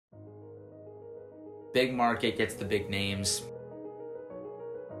Big market gets the big names.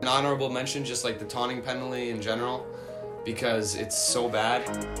 An honorable mention, just like the taunting penalty in general, because it's so bad.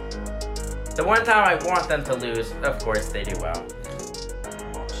 The one time I want them to lose, of course they do well.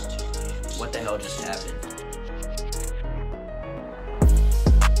 What the hell just happened?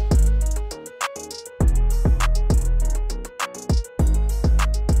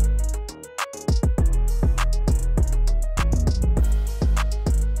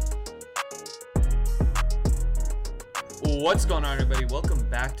 What's going on, everybody? Welcome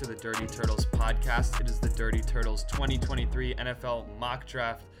back to the Dirty Turtles podcast. It is the Dirty Turtles 2023 NFL Mock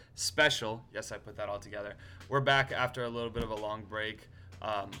Draft Special. Yes, I put that all together. We're back after a little bit of a long break.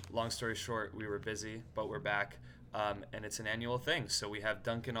 Long story short, we were busy, but we're back. And it's an annual thing. So we have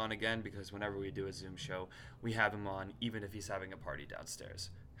Duncan on again because whenever we do a Zoom show, we have him on, even if he's having a party downstairs.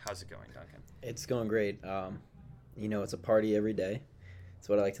 How's it going, Duncan? It's going great. It's a party every day. It's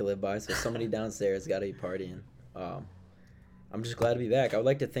what I like to live by. So somebody downstairs got to be partying. I'm just glad to be back. I would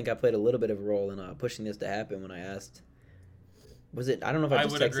like to think I played a little bit of a role in pushing this to happen when I asked. I don't know if I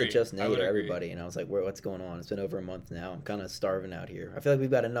just texted just Nate or everybody, and I was like, what's going on? It's been over a month now. I'm kind of starving out here. I feel like we've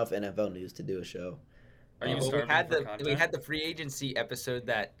got enough NFL news to do a show. Are you starving for content? We had the free agency episode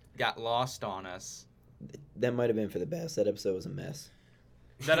that got lost on us. That might have been for the best. That episode was a mess.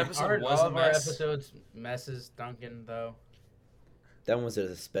 That episode was all a of our mess. episodes messes, Duncan, though. That one was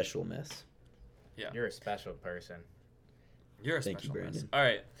a special mess. Yeah. You're a special person. You're a Thank special you, mess. Brandon. All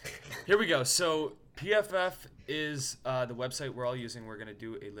right, here we go. So PFF is the website we're all using. We're going to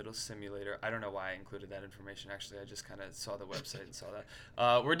do a little simulator. I don't know why I included that information. Actually, I just kind of saw the website and saw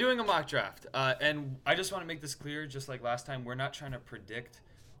that. We're doing a mock draft. And I just want to make this clear, just like last time, we're not trying to predict.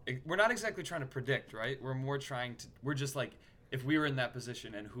 We're not exactly trying to predict, right? We're just like, if we were in that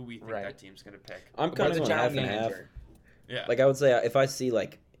position and who we think that team's going to pick. I'm kind of on half and half. Yeah. Like, I would say if I see,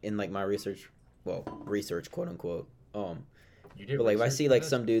 like, in, like, my research, quote unquote, but like if I see like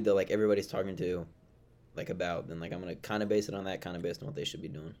some dude that like everybody's talking to, like about, then like I'm gonna kind of base it on that, kind of based on what they should be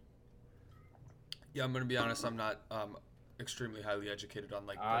doing. Yeah, I'm gonna be honest. I'm not extremely highly educated on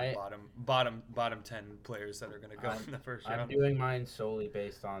like the bottom 10 players that are gonna go in the first round. I'm doing mine solely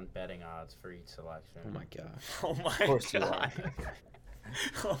based on betting odds for each selection. Oh my gosh. Oh my Of course god.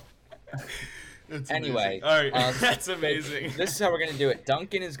 you are. That's Anyway, amazing. All right, that's amazing. This is how we're going to do it.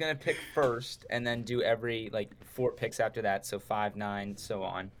 Duncan is going to pick first and then do every, 4 picks after that, so 5, 9, so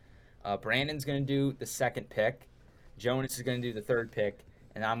on. Brandon's going to do the second pick. Jonas is going to do the third pick,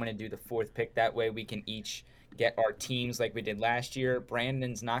 and I'm going to do the fourth pick. That way we can each get our teams like we did last year.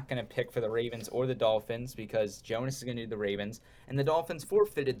 Brandon's not going to pick for the Ravens or the Dolphins because Jonas is going to do the Ravens, and the Dolphins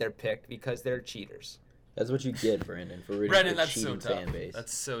forfeited their pick because they're cheaters. That's what you get, Brandon, for rooting for that's cheating so tough. fan base.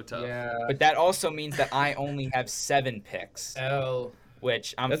 That's so tough. Yeah. But that also means that I only have 7 picks, Oh.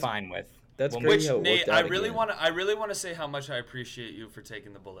 which I'm fine with. That's Well, crazy how it Nate, worked out I really again. want to say how much I appreciate you for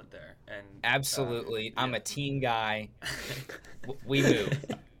taking the bullet there. And Absolutely. I'm a team guy. We move.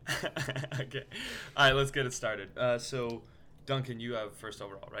 Okay. All right, let's get it started. So, Duncan, you have first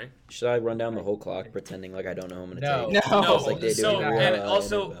overall, right? Should I run down the whole clock pretending like I don't know who I'm gonna No. take? No. Just like they do So in real and life,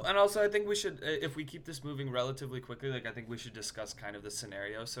 also I think we should, if we keep this moving relatively quickly, like I think we should discuss kind of the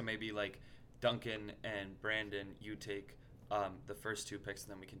scenario. So maybe like Duncan and Brandon, you take the first 2 picks,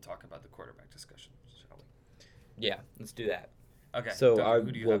 and then we can talk about the quarterback discussion, shall we? Yeah, let's do that. Okay. So Duncan,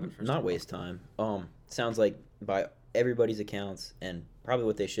 who do you have at first not overall? waste time. Sounds like by everybody's accounts and probably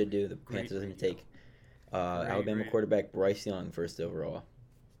what they should do, the Panthers are going to take Alabama quarterback Bryce Young first overall.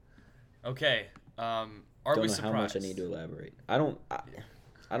 Okay. Are Don't we know surprised? how much I need to elaborate. I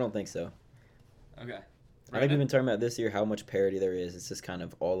don't think so. Okay. I think we've been talking about this year how much parity there is. It's just kind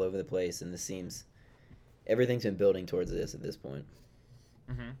of all over the place, and this seems everything's been building towards this at this point.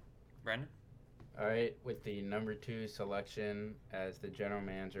 Mm-hmm. Brandon? All right, with the number 2 selection as the general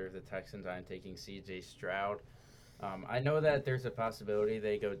manager of the Texans, I'm taking C.J. Stroud. I know that there's a possibility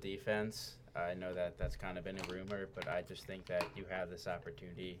they go defense. I know that that's kind of been a rumor, but I just think that you have this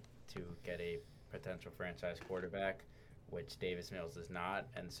opportunity to get a potential franchise quarterback, which Davis Mills is not,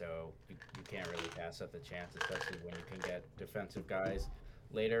 and so you can't really pass up the chance, especially when you can get defensive guys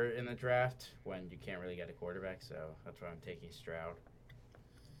later in the draft when you can't really get a quarterback, so that's why I'm taking Stroud.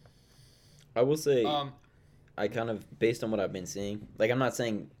 I will say, I kind of, based on what I've been seeing, like I'm not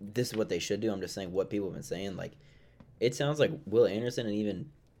saying this is what they should do, I'm just saying what people have been saying, like it sounds like Will Anderson and even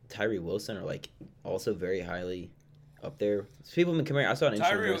Tyree Wilson are like also very highly up there. So people have been comparing. I saw an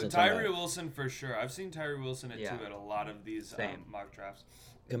interesting Tyree Wilson for sure. I've seen Tyree Wilson at Yeah. 2 at a lot of these mock drafts.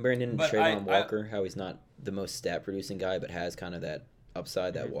 comparing him to But Trayvon Walker, how he's not the most stat producing guy, but has kind of that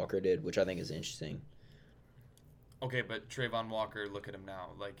upside that Walker did, which I think is interesting. Okay, but Trayvon Walker, look at him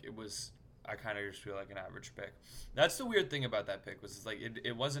now. Like, it was I kind of just feel like an average pick. That's the weird thing about that pick was it's like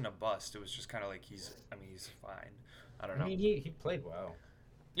it wasn't a bust. It was just kind of like he's fine. I don't know. I mean, he played well.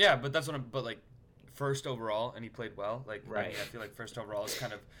 Yeah, but that's what but like first overall and he played well. Like Right. I mean, I feel like first overall is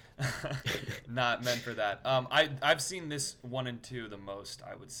kind of not meant for that. I've seen this 1 and 2 the most,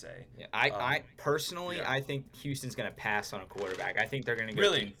 I would say. Yeah, I personally, yeah. I think Houston's going to pass on a quarterback. I think they're going to go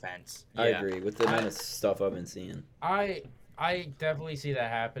Really? defense. I Yeah. agree with the amount of stuff I've been seeing. I definitely see that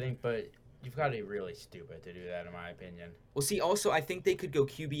happening, but you've got to be really stupid to do that, in my opinion. Well, see, also, I think they could go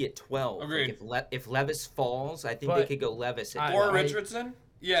QB at 12. Agreed. Like if Levis falls, I think they But could go Levis at I- 12. Or Richardson?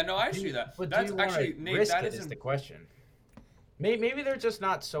 Yeah, no, I see that. But That's do you wanna actually Nate. risk That it is the question. Maybe they're just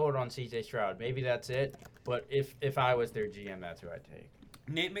not sold on CJ Stroud. Maybe that's it. But if I was their GM, that's who I'd take.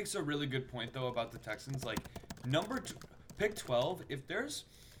 Nate makes a really good point though about the Texans. Like pick 12. If there's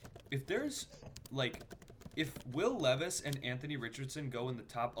like if Will Levis and Anthony Richardson go in the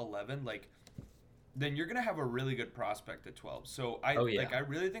top 11, like then you're gonna have a really good prospect at 12. So I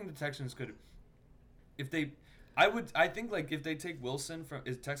really think the Texans could, I think like if they take Wilson from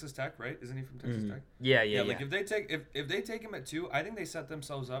is Texas Tech, right? Isn't he from Texas Tech? Yeah. Like if they take him at 2, I think they set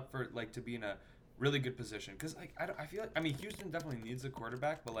themselves up for like to be in a really good position because like I feel like Houston definitely needs a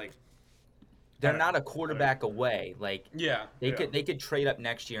quarterback, but like They're not a quarterback away. Like they could could trade up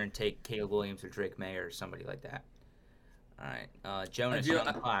next year and take Caleb Williams or Drake May or somebody like that. All right, Jonas on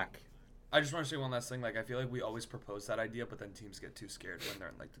the clock. I just want to say one last thing. Like I feel like we always propose that idea, but then teams get too scared when they're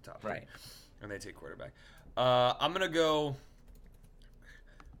in like the top Right. and they take quarterback. I'm gonna go.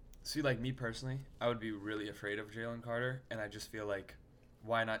 See, like me personally, I would be really afraid of Jalen Carter, and I just feel like,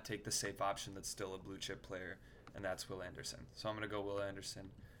 why not take the safe option that's still a blue chip player, and that's Will Anderson. So I'm gonna go Will Anderson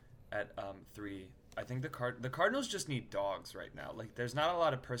at 3. I think the Cardinals just need dogs right now. Like there's not a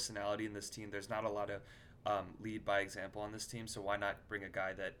lot of personality in this team. There's not a lot of lead by example on this team. So why not bring a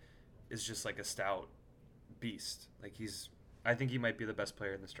guy that is just like a stout beast? Like I think he might be the best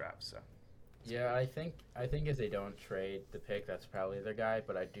player in this draft. So. Yeah, I think if they don't trade the pick, that's probably their guy.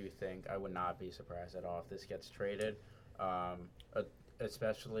 But I do think I would not be surprised at all if this gets traded.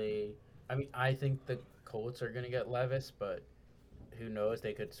 Especially, I mean, I think the Colts are going to get Levis, but who knows?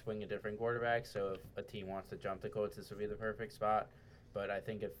 They could swing a different quarterback. So if a team wants to jump the Colts, this would be the perfect spot. But I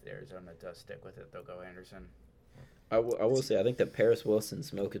think if Arizona does stick with it, they'll go Anderson. I will say I think that Paris Wilson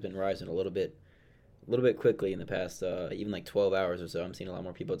smoke has been rising a little bit quickly in the past even like 12 hours or so. I'm seeing a lot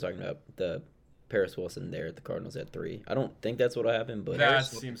more people talking about the Paris Wilson there at the Cardinals at 3. I don't think that's what happened, but that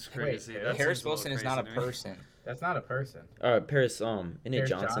seems crazy. Wait, That Paris seems a little Wilson is crazy not a to me. person. That's not a person. all right, Paris isn't it Paris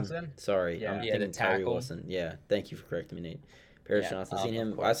Johnson? Sorry, Yeah. I'm Yeah, the thinking Tyree tackle. Wilson. Yeah, thank you for correcting me, Nate. Paris Yeah, Johnson. Seen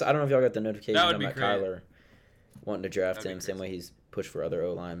him. of I course. don't know if y'all got the notification That would be about great. Kyler wanting to draft That'd be him, same crazy. way he's pushed for other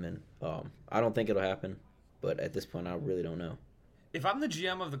O linemen. I don't think it'll happen, but at this point, I really don't know. If I'm the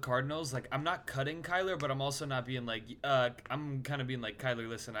GM of the Cardinals, like I'm not cutting Kyler, but I'm also not being like I'm kind of being like Kyler.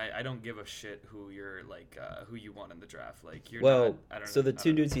 Listen, I don't give a shit who you're like who you want in the draft. Like you're Well, not, I don't so know, the I two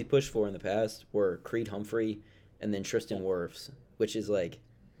don't know. dudes he pushed for in the past were Creed Humphrey and then Tristan Wirfs, which is like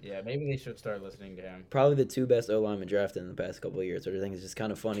Yeah, maybe they should start listening to him. probably the 2 best O linemen drafted in the past couple of years. So I think it's just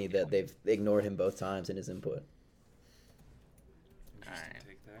kind of funny that they've ignored him both times in his input. Interesting Alright.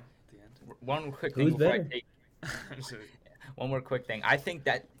 take there at the end. One quick thing Who's before better? I take So, one more quick thing. I think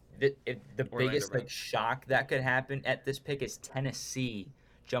that the Orlando biggest Browns. shock that could happen at this pick is Tennessee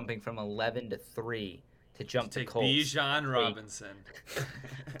jumping from 11 to 3 to jump to take Colts Bijan Robinson.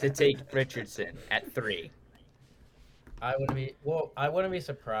 to take Richardson at 3. I wouldn't be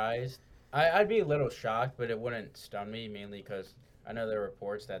surprised. I'd be a little shocked, but it wouldn't stun me, mainly because I know there are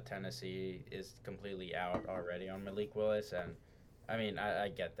reports that Tennessee is completely out already on Malik Willis, and I mean I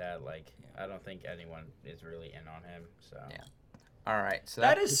get that. Like I don't think anyone is really in on him. So Yeah. All right, so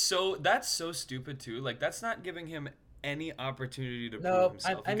that's so stupid too. Like that's not giving him any opportunity to No, prove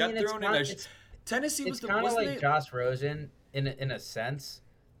himself. I He got mean, it's thrown not- in a it's- Tennessee was it's the kind of wasn't like they- Josh Rosen in a sense,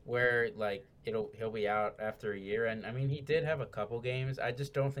 where like he'll be out after a year, and I mean he did have a couple games. I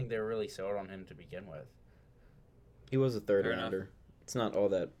just don't think they were really sold on him to begin with. He was a third Fair enough. rounder. It's not all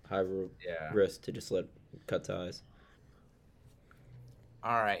that high Yeah. risk to just let cut ties.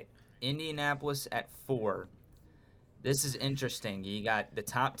 All right, Indianapolis at 4. This is interesting. You got the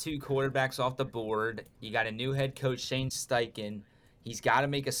top 2 quarterbacks off the board. You got a new head coach, Shane Steichen. He's got to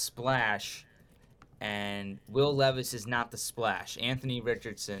make a splash, and Will Levis is not the splash. Anthony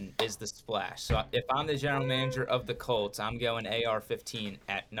Richardson is the splash. So if I'm the general manager of the Colts, I'm going AR-15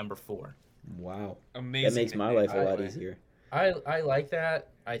 at number 4. Wow, amazing. that makes my nickname, life by a the lot way. easier. I like that.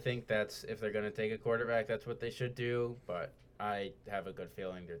 I think that's if they're going to take a quarterback, that's what they should do. But I have a good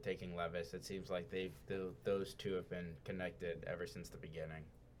feeling they're taking Levis. It seems like those two have been connected ever since the beginning.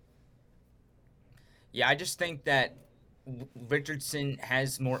 Yeah, I just think that Richardson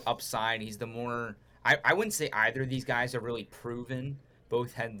has more upside. He's the more. I wouldn't say either of these guys are really proven.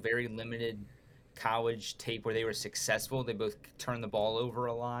 Both had very limited college tape where they were successful. They both turned the ball over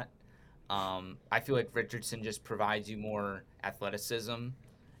a lot. I feel like Richardson just provides you more athleticism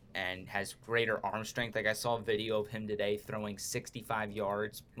and has greater arm strength. Like I saw a video of him today throwing 65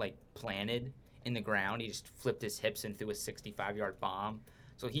 yards, like planted in the ground. He just flipped his hips and threw a 65-yard bomb.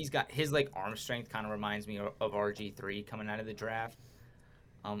 So he's got his like arm strength kind of reminds me of RG3 coming out of the draft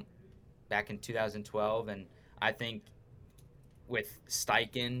back in 2012. And I think with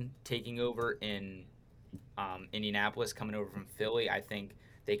Steichen taking over in Indianapolis, coming over from Philly, I think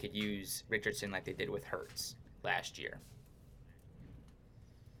they could use Richardson like they did with Hurts last year.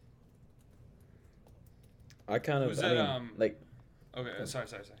 I kind of, Who's I that, mean, like, Okay, sorry.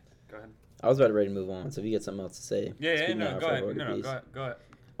 Go ahead. I was about to ready to move on, so if you get something else to say. Yeah, speak now go before I ahead. go to No, these. go ahead.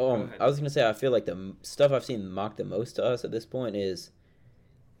 Oh, ahead. I was gonna say I feel like the stuff I've seen mocked the most to us at this point is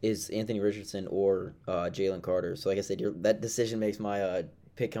Anthony Richardson or Jalen Carter. So like I said, that decision makes my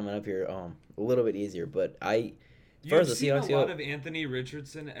pick coming up here a little bit easier. But You've the seen a Seahawks lot go, of Anthony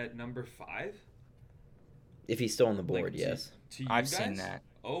Richardson at number 5? if he's still on the board, Like, yes. To you I've guys? seen that.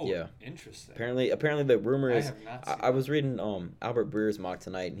 Oh, Yeah. interesting. Apparently the rumor I is have not seen I was reading Albert Breer's mock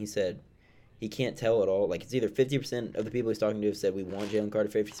tonight, and he said he can't tell at all. Like it's either 50% of the people he's talking to have said we want Jalen Carter,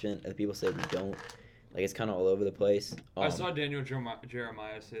 50% of the people said we don't. Like it's kind of all over the place. I saw Daniel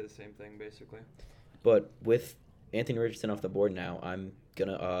Jeremiah say the same thing, basically. But with Anthony Richardson off the board now, I'm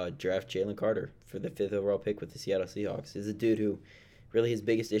gonna draft Jalen Carter for the 5th overall pick with the Seattle Seahawks. He's a dude who really his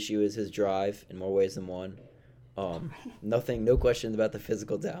biggest issue is his drive in more ways than one. No questions about the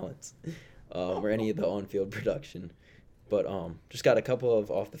physical talents or any of the on-field production. But just got a couple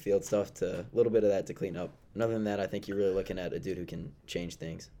of off-the-field stuff a little bit of that to clean up. Other than that, I think you're really looking at a dude who can change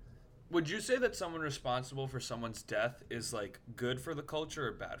things. Would you say that someone responsible for someone's death is like good for the culture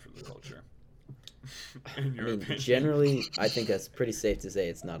or bad for the culture? In your opinion? Generally, I think that's pretty safe to say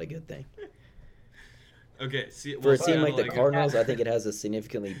it's not a good thing. Okay, see, For a team like the Seattle, Cardinals, I think it has a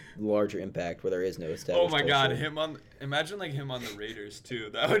significantly larger impact where there is no established Oh my God, culture. imagine like him on the Raiders too.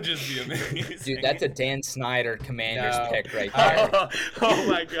 That would just be amazing. Dude, that's a Dan Snyder Commanders No. pick right there. Oh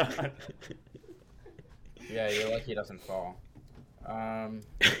my God. Yeah, you're lucky he doesn't fall.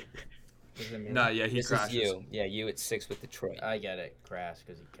 Does it mean- Nah, yeah, he This crashes. is you. Yeah, you at 6 with Detroit. I get it. Crash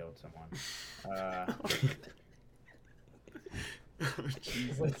because he killed someone. Oh,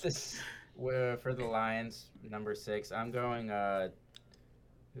 Jesus. With this, for the Lions, number 6, I'm going.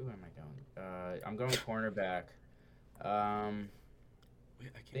 Who am I going? I'm going cornerback.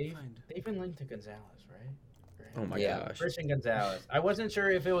 Wait, I can't find. They've been linked to Gonzalez, right? Oh my Yeah. gosh. Christian Gonzalez. I wasn't sure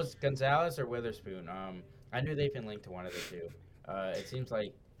if it was Gonzalez or Witherspoon. I knew they've been linked to one of the two. It seems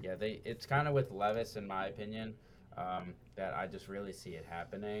like it's kind of with Levis in my opinion. That I just really see it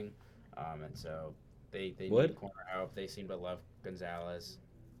happening. And so they need corner help. They seem to love Gonzalez.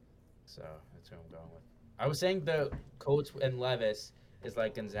 So that's who I'm going with. I was saying the Colts and Levis is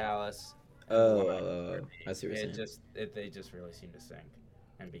like Gonzalez. I see what you're saying. They just really seem to sync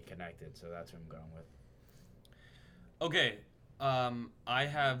and be connected. So that's who I'm going with. Okay, I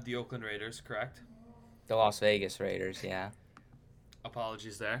have the Oakland Raiders, correct? The Las Vegas Raiders, yeah.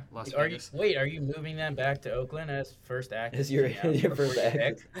 Apologies there, Las Are Vegas. you moving them back to Oakland as first act? As your first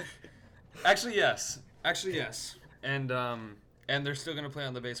act. Actually, yes. And they're still going to play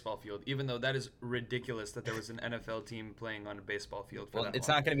on the baseball field, even though that is ridiculous that there was an NFL team playing on a baseball field for Well, that it's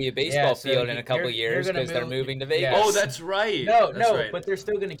long. not going to be a baseball so field in a couple you're years gonna because they're move- moving to Vegas. yeah. Oh, that's right. No, That's right. but they're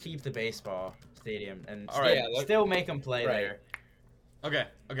still going to keep the baseball stadium and All right. still make them play Right. there.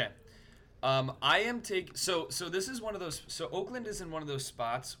 Okay. I am so this is one of those. So Oakland is in one of those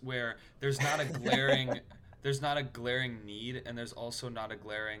spots where there's not a glaring need, and there's also not a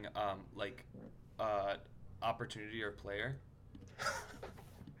glaring opportunity or player.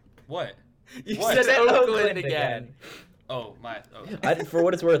 What? You What? said Oakland Oakland again. again. Oh my. Oh. For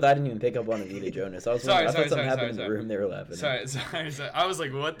what it's worth, I didn't even pick up on Vita Jonas. I Sorry, thought something happened in sorry. the room they were laughing at. Sorry. I was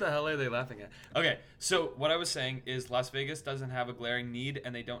like, what the hell are they laughing at? Okay, so what I was saying is Las Vegas doesn't have a glaring need,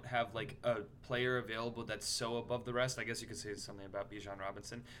 and they don't have like a player available that's so above the rest. I guess you could say something about Bijan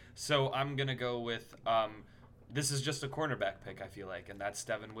Robinson. So I'm gonna go with this is just a cornerback pick, I feel like, and that's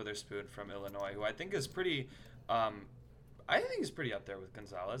Devin Witherspoon from Illinois, who I think is pretty. I think he's pretty up there with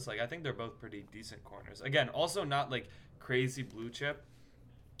Gonzalez. Like I think they're both pretty decent corners. Again, also not like crazy blue chip,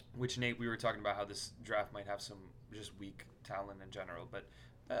 which Nate, we were talking about how this draft might have some just weak talent in general, but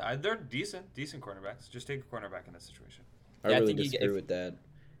they're decent cornerbacks. Just take a cornerback in this situation. I Yeah, I really think disagree with that.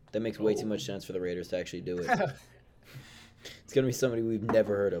 That makes way too much sense for the Raiders to actually do it. It's gonna be somebody we've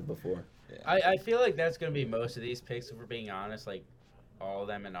never heard of before. I feel like that's going to be most of these picks, if we're being honest. Like, all of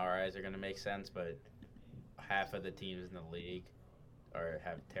them in our eyes are going to make sense, but half of the teams in the league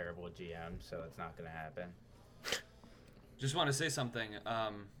have terrible GMs, so it's not going to happen. Just want to say something.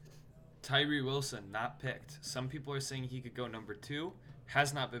 Tyree Wilson, not picked. Some people are saying he could go number 2.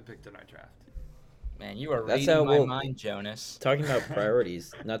 Has not been picked in our draft. Man, you are That's reading how my we'll- mind, Jonas. Talking about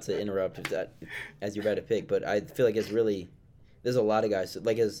priorities, not to interrupt as you're about to pick, but I feel like it's really there's a lot of guys.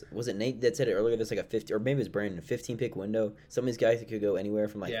 Like, was it Nate that said it earlier? There's like a 50, or maybe it was Brandon, a 15 pick window. Some of these guys could go anywhere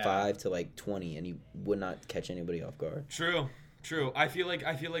from like 5 to like 20, and you would not catch anybody off guard. True. I feel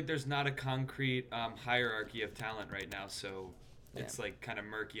like there's not a concrete hierarchy of talent right now, so it's like kind of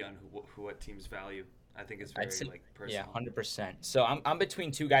murky on what teams value. I think it's very like personal. Yeah, 100%. So I'm between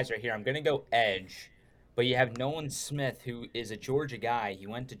two guys right here. I'm gonna go edge, but you have Nolan Smith, who is a Georgia guy. He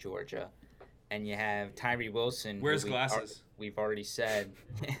went to Georgia, and you have Tyree Wilson. who Wears glasses. We've already said.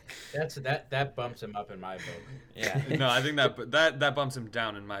 That bumps him up in my book. Yeah. No, I think that bumps him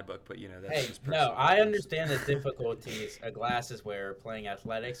down in my book, but that's just personal. No, I understand the difficulties a glasses wearer playing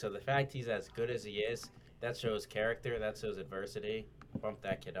athletics. So the fact he's as good as he is, that shows character. That shows adversity. Bump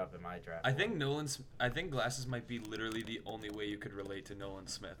that kid up in my draft. I think glasses might be literally the only way you could relate to Nolan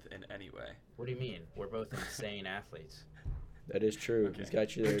Smith in any way. What do you mean? We're both insane athletes. That is true. Okay. He's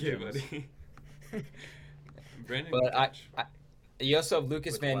got you there, Okay, Jonas. buddy. Brandon. But you also have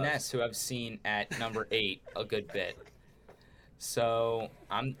Lucas With Van gloves. Ness, who I've seen at number 8 a good bit. So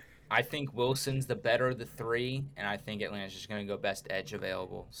I think Wilson's the better of the 3, and I think Atlanta's just going to go best edge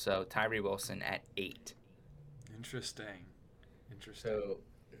available. So Tyree Wilson at 8. Interesting. So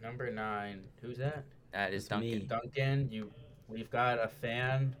number 9, who's that? That is It's Duncan. me. Duncan. We've got a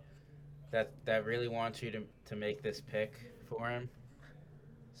fan that really wants you to make this pick for him.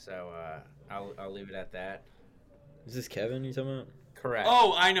 So I'll leave it at that. Is this Kevin you're talking about? Correct.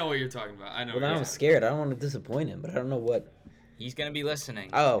 Oh, I know what you're talking about. I know. Well, what now you're I'm talking scared. I don't want to disappoint him, but I don't know what. He's going to be listening.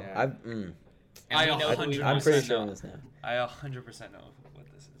 Oh, Yeah. And I we know who he 100% I'm wants pretty to sure know. on this now. I 100% know what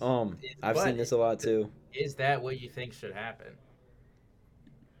this is. I've But- seen this a lot too. Is that what you think should happen?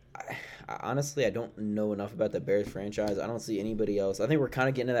 Honestly, I don't know enough about the Bears franchise. I don't see anybody else. I think we're kind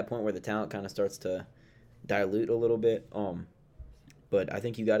of getting to that point where the talent kind of starts to dilute a little bit. But I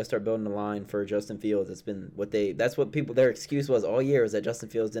think you got to start building a line for Justin Fields. That's what their excuse was all year, is that Justin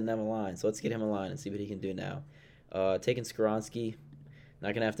Fields didn't have a line. So let's get him a line and see what he can do now. Taking Skoronski,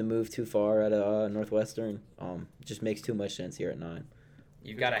 not gonna have to move too far out of Northwestern. Just makes too much sense here at 9.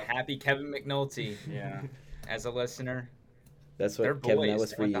 You've got a happy Kevin McNulty Yeah. as a listener. That's They're what Kevin. boys. That was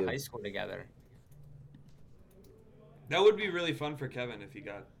They for went to you. high school together. That would be really fun for Kevin if he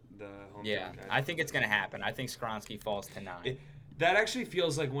got the home. Yeah, I think it's going to happen. I think Skoronski falls to 9. That actually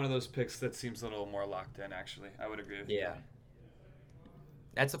feels like one of those picks that seems a little more locked in. Actually, I would agree with you. Yeah.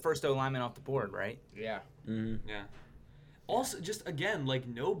 That's the first O lineman off the board, right? Yeah. Mm-hmm. Yeah. Also, just again, like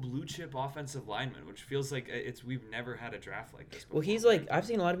no blue chip offensive lineman, which feels like we've never had a draft like this before. Well, he's like, I've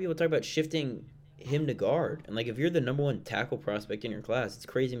seen a lot of people talk about shifting him to guard, and like if you're the number 1 tackle prospect in your class, it's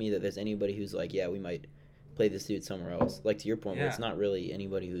crazy to me that there's anybody who's like, yeah, we might play this dude somewhere else. Like to your point, where it's Yeah. not really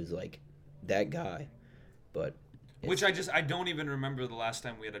anybody who's like that guy, but Which I don't even remember the last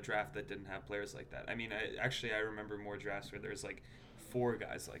time we had a draft that didn't have players like that. I mean, I remember more drafts where there's like 4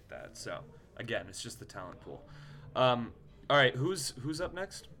 guys like that. So again, it's just the talent pool. All right, who's up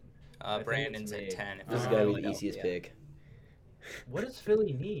next? think Brandon's it's at me. 10. if this has I'm got to not be the easiest Philadelphia. pick. What does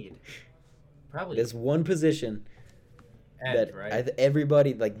Philly need? Probably There's one position edge, that right?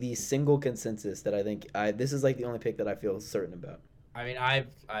 everybody, like the single consensus that I think this is like the only pick that I feel certain about. I mean, I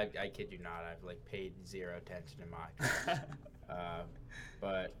kid you not. I've like paid zero attention in my,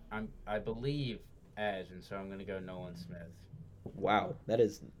 but I believe edge, and so I'm gonna go Nolan Smith. Wow, that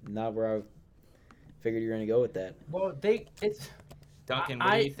is not where I figured you were gonna go with that. Well, it's Duncan, what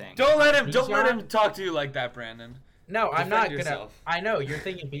I- do you think? Don't let him Bijan? talk to you like that, Brandon. no, I'm Defend not gonna. yourself. I know you're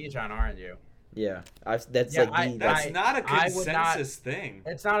thinking Bijan, aren't you? Yeah, Yeah, That's not a I would not- consensus thing.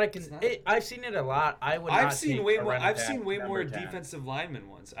 It's not a. It's not. I've seen it a lot. I would. I've not seen take way a more. running I've back seen way number more 10. defensive lineman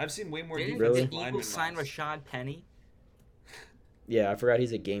ones. I've seen way more Didn't defensive the lineman Eagles sign ones. Rashad Penny? Yeah, I forgot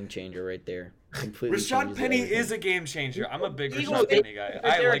he's a game changer right there. Completely Rashad changes Penny everything. is a game changer. I'm a big Eagles- Rashad Penny guy. It's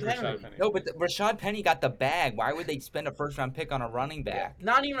I Derrick like Henry. Rashad Penny. No, but Rashad Penny got the bag. Why would they spend a first-round pick on a running back?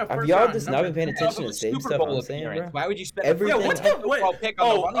 Not even a Have first y'all round, just not number been paying 10. attention Off to of a same Super stuff Bowl I'm saying, bro? appearance. Why would you spend Everything- a Yeah, first what round football pick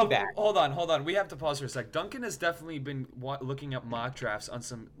on the running back? Hold on. We have to pause for a sec. Duncan has definitely been looking up mock drafts on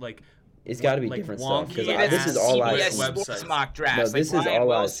some like. It's got to be like, different stuff because wonky this is all I've CBS seen. Sports mock drafts. No, this like is Ryan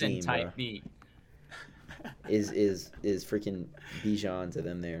all I've Wilson seen, type bro. beat. Is freaking Bijan to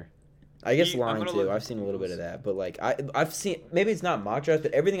them there. I guess I'm line gonna too. look I've at seen a little bit of Eagles. that, but like I've seen maybe it's not mock draft,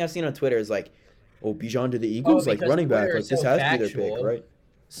 but everything I've seen on Twitter is like, oh, Bijan to the Eagles, like because running back, Twitter like is this so has to be their pick, factual. right?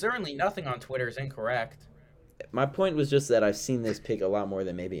 Certainly nothing on Twitter is incorrect. My point was just that I've seen this pick a lot more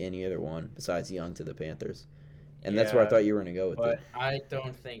than maybe any other one besides Young to the Panthers, and that's where I Yeah, thought you were gonna go with But it. I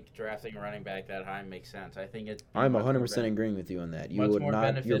don't think drafting a running back that high makes sense. I think it's I'm much more 100% agreeing with you on that. You much would more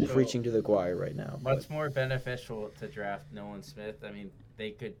not. You're beneficial- preaching to the choir right now. much more beneficial to draft Nolan Smith. I mean,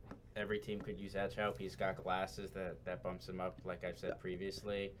 every team could use that help. He's got glasses that bumps him up, like I've said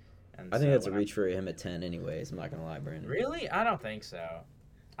previously. And I think so that's a when reach for him at 10, anyways. I'm not gonna lie, Brandon. Really? I don't think so.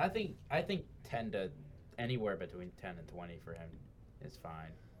 I think 10 to anywhere between 10 and 20 for him is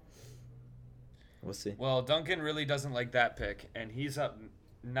fine. We'll see. Well, Duncan really doesn't like that pick, and he's up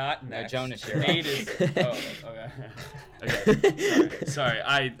not No, next. Jonas, you're Nate up. is. Oh, okay. Okay. Sorry.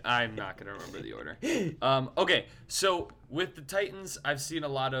 I'm not gonna remember the order. Okay. So with the Titans, I've seen a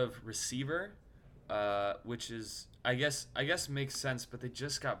lot of receiver, which is I guess makes sense, but they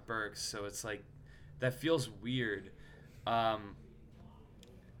just got Burks, so it's like that feels weird.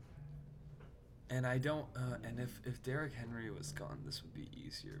 And I don't. And if Derrick Henry was gone, this would be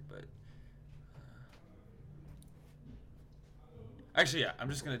easier, but. Actually, yeah, I'm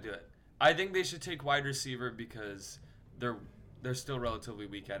just gonna do it. I think they should take wide receiver because they're still relatively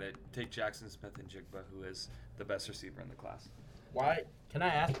weak at it. Take Jackson Smith and Jigba, who is the best receiver in the class. Why? Can I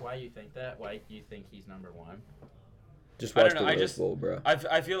ask why you think that? Why you think he's number one? Just I watch don't the know, Rose Bowl, bro.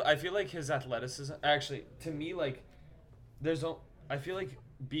 I feel like his athleticism. Actually, to me, like I feel like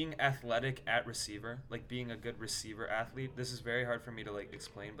being athletic at receiver, like being a good receiver athlete. This is very hard for me to like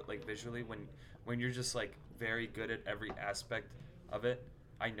explain, but like visually, when you're just like very good at every aspect of it,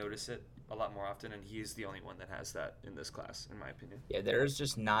 I notice it a lot more often, and he's the only one that has that in this class, in my opinion. Yeah, there's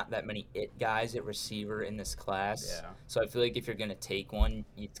just not that many it guys at receiver in this class. Yeah. So I feel like if you're gonna take one,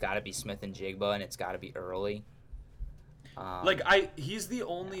 it's got to be Smith and Jigba, and it's got to be early. He's the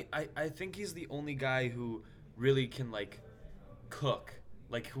only. I think he's the only guy who really can like cook,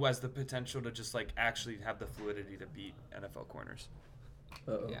 like who has the potential to just like actually have the fluidity to beat NFL corners.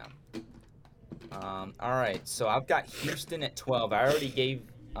 Uh-oh. Yeah. All right, so I've got Houston at 12.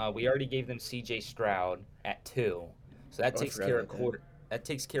 We already gave them C.J. Stroud at 2, so that Oh, I takes forgot care of about that. that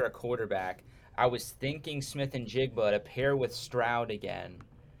takes care of quarterback. I was thinking Smith and Jigba to pair with Stroud again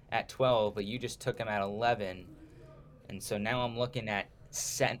at 12, but you just took him at 11, and so now I'm looking at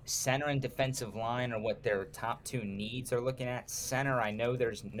center and defensive line are what their top two needs are looking at. Center, I know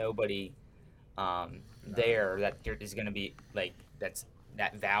there's nobody there that is going to be like that's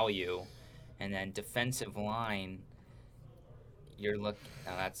that value. And then defensive line, you're looking.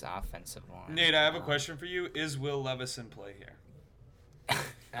 No, that's offensive line. Nate, I have a question for you. Is Will Levis in play here?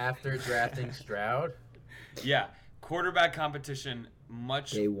 After drafting Stroud, Yeah, quarterback competition,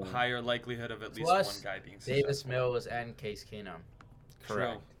 much Day one. higher likelihood of at least Plus, one guy being Davis successful. Mills and Case Keenum,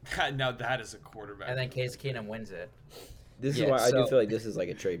 Correct. True. Now that is a quarterback. and then Case Keenum wins it. This Yeah, is why I do so- feel like this is like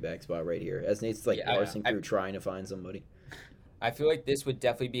a trade back spot right here. As Nate's like Yeah, parsing I- through trying to find somebody. I feel like this would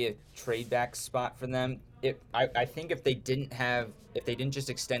definitely be a trade back spot for them. I think if they didn't just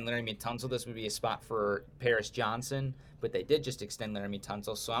extend Laramie Tunsil, this would be a spot for Paris Johnson. But they did just extend Laramie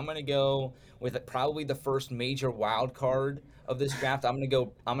Tunsil, so I'm gonna go with probably the first major wild card of this draft. I'm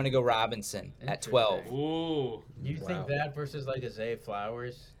gonna go Robinson at 12. Ooh. You Wow. think that versus like a Zay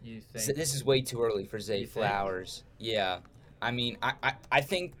Flowers? You think This is way too early for Zay You think? Flowers. Yeah, I mean, I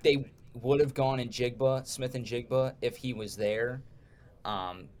think they would have gone in Jigba, Smith and Jigba, if he was there.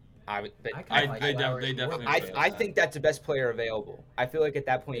 But I they definitely I think that's the best player available. I feel like at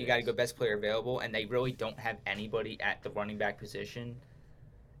that point you got to go best player available, and they really don't have anybody at the running back position.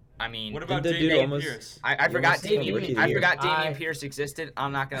 I mean, What about Didn't the dude Damian almost- Pierce? I forgot almost become Damian. rookie of the I year. forgot Damian I- Pierce existed.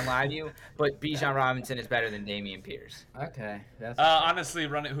 I'm not gonna lie to you, but Bijan Robinson is better than Damian Pierce. Okay, that's Honestly,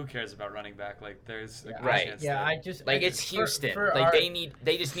 who cares about running back? Like, there's a Yeah, good Right. chance yeah. that- I just Like I it's just- Houston. for Like our-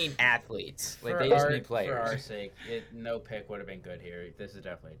 they just need athletes. Like for they just our- need players. For our sake, no pick would have been good here. This is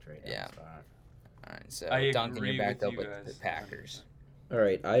definitely a trade. Yeah. Spot. All right, so I Duncan, agree you're backed with up you with guys, the Packers. All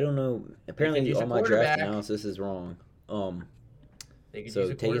right, I don't know. Apparently, use a all my draft quarterback. analysis is wrong. They could So use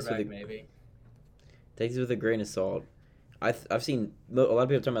a take us with quarterback a- maybe. Take this with a grain of salt. I've seen a lot of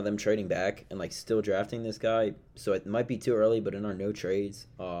people talking about them trading back and like still drafting this guy. So it might be too early, but in our no trades,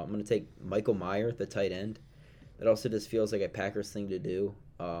 I'm gonna take Michael Meyer, the tight end. That also just feels like a Packers thing to do.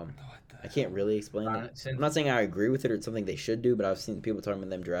 What the I can't really explain it. Since- I'm not saying I agree with it or it's something they should do, but I've seen people talking about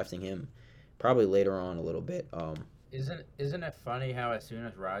them drafting him probably later on a little bit. Isn't it funny how as soon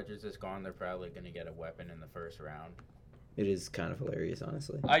as Rodgers is gone, they're probably going to get a weapon in the first round? It is kind of hilarious,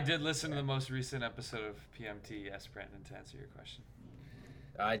 honestly. I did listen to the most recent episode of PMT. Yes, Brandon, to answer your question.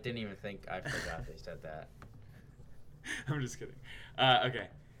 I didn't even think. I forgot they said that. I'm just kidding. Okay.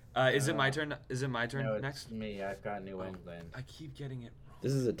 Is it my turn? Is it my turn No, it's next? me. I've got New England. I keep getting it wrong.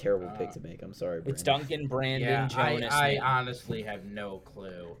 This is a terrible pick to make. I'm sorry, It's Brandon. Duncan, Brandon, Yeah, Jonas. I Nate. honestly have no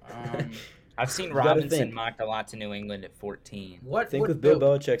clue. I've seen You gotta Robinson think. mocked a lot to New England at 14. What Think would with Bill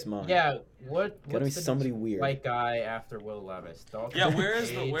Bill- Belichick's mind. Yeah, what's Gotta be the somebody weird. white guy after Will Levis? Dalton Yeah,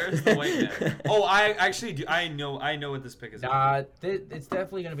 where's Kincaid? the white man? Oh, I actually do. I know what this pick is. Nah, it's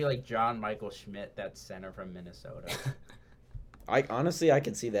definitely gonna be like John Michael Schmidt, that center from Minnesota. I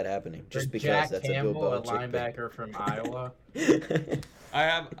can see that happening just Or because Jack that's Campbell, a a Bill Belichick linebacker from Iowa. pick. I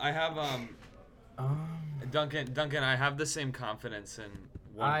have Duncan. I have the same confidence in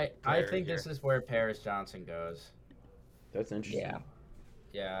one. I player think here. this is where Paris Johnson goes. That's interesting. Yeah.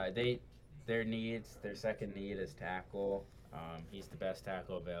 Yeah, their second need is tackle. He's the best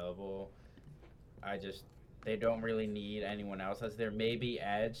tackle available. They don't really need anyone else as there. Maybe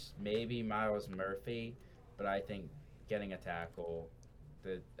edge, maybe Miles Murphy, but I think getting a tackle,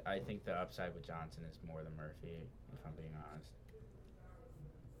 I think the upside with Johnson is more than Murphy, if I'm being honest.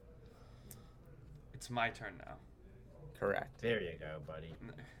 It's my turn now. Correct. There you go, buddy.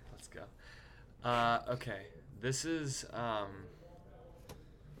 Let's go. Okay. This is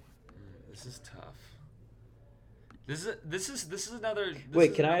tough. This is another.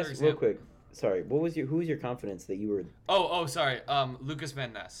 Wait, can I ask real quick? Sorry, who was your confidence that you were? Oh, sorry. Lucas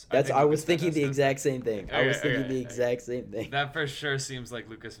Van Ness. I was Lucas Van thinking Ness the is- exact same thing. I was Okay, thinking okay, the okay. exact same thing. That for sure seems like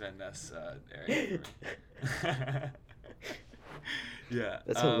Lucas Van Ness area. for me. Yeah.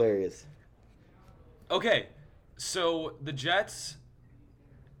 That's hilarious. Okay, so the Jets,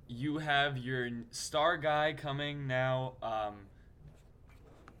 you have your star guy coming now.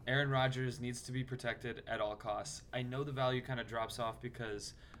 Aaron Rodgers needs to be protected at all costs. I know the value kind of drops off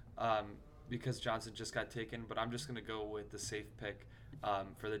because Johnson just got taken, but I'm just going to go with the safe pick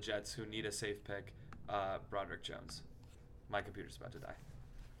for the Jets who need a safe pick, Broderick Jones. My computer's about to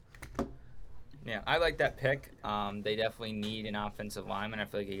die. Yeah, I like that pick. They definitely need an offensive lineman. I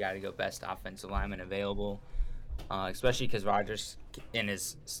feel like you got to go best offensive lineman available, especially because Rodgers in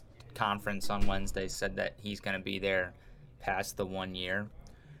his conference on Wednesday said that he's going to be there past the 1 year.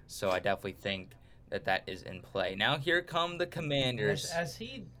 So I definitely think that is in play. Now here come the Commanders.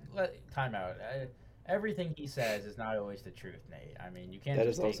 Time out. Everything he says is not always the truth, Nate. I mean, you can't. That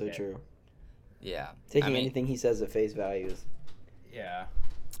just is also take it. true. Yeah. Taking anything he says at face value is, Yeah.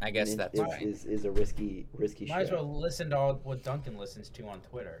 I guess that's right. is a risky Might as shot. well listen to all what Duncan listens to on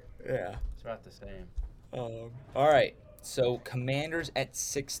Twitter. Yeah. It's about the same. All right. So Commanders at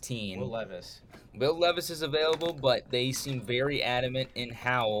 16. Will Levis. Will Levis is available, but they seem very adamant in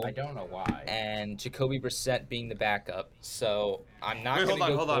Howell I don't know why. and Jacoby Brissett being the backup. So I'm not Wait, going to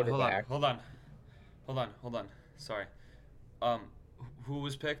go quarterback. hold on. Sorry. Who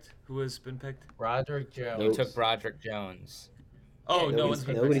was picked? Who has been picked? Roderick Jones. You took Broderick Jones. Oh, Yeah, no one's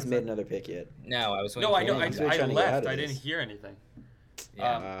been Nobody's picked. made another pick yet. No, I was. No, I know. waiting I for We're trying to get out left. of I this. didn't hear anything.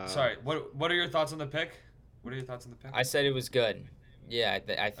 Yeah. Sorry. What are your thoughts on the pick? What are your thoughts on the pick? I said it was good. Yeah,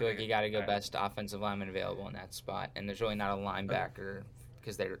 I feel like Okay, you got to go alright. best offensive lineman available in that spot, and there's really not a linebacker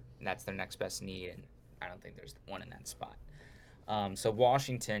because that's their next best need, and I don't think there's one in that spot. So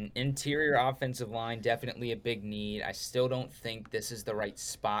Washington, interior offensive line, definitely a big need. I still don't think this is the right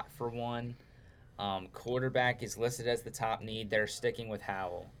spot for one. Quarterback is listed as the top need. They're sticking with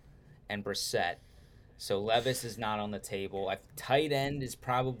Howell and Brissett. So Levis is not on the table. Tight end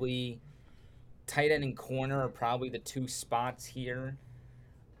and corner are probably the two spots here.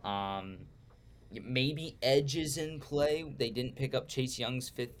 Maybe edge is in play. They didn't pick up Chase Young's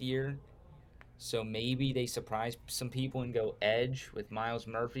 5th year. So maybe they surprise some people and go edge with Miles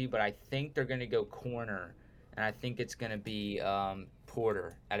Murphy, but I think they're going to go corner, and I think it's going to be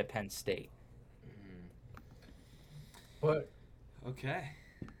Porter out of Penn State. But Okay.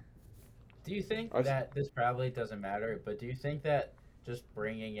 do you think Ours- that this probably doesn't matter? But do you think that just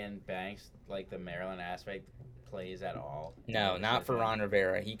bringing in Banks, like the Maryland aspect, plays at all? No, not for Ron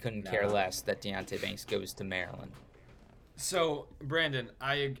Rivera. He couldn't care No. less that Deontay Banks goes to Maryland. So, Brandon,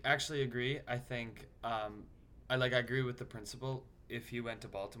 I actually agree. I think I agree with the principle. If he went to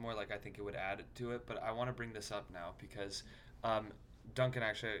Baltimore, I think it would add to it. But I want to bring this up now because Duncan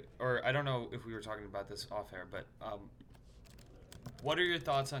actually, or I don't know if we were talking about this off air, but what are your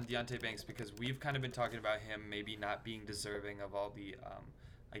thoughts on Deontay Banks? Because we've kind of been talking about him maybe not being deserving of all the,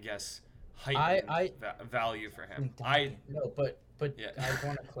 I guess, heightened value for him. No, but Yeah. I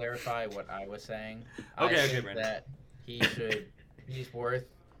want to clarify what I was saying. Okay, I okay, think Brandon. that he's worth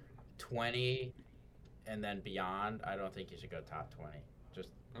 20 and then beyond. I don't think he should go top 20. Just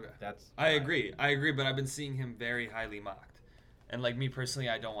Okay. that's. I agree, but I've been seeing him very highly mocked, And like me personally,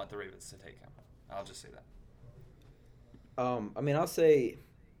 I don't want the Ravens to take him. I'll just say that. I mean, I'll say,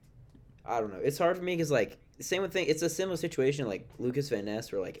 I don't know. It's hard for me because, like, same thing. It's a similar situation like Lucas Van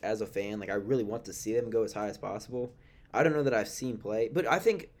Ness, where, like, as a fan, like, I really want to see them go as high as possible. I don't know that I've seen play, but I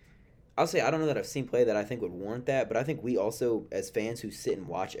think, I'll say I don't know that I've seen play that I think would warrant that, but I think we also, as fans who sit and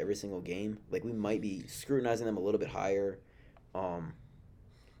watch every single game, like, we might be scrutinizing them a little bit higher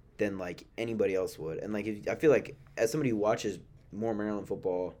than, like, anybody else would. And, like, I feel like as somebody who watches more Maryland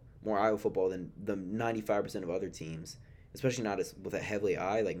football, more Iowa football than the 95% of other teams, especially not as with a heavily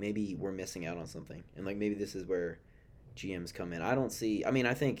eye, like maybe we're missing out on something, and like maybe this is where GMs come in. I don't see. I mean,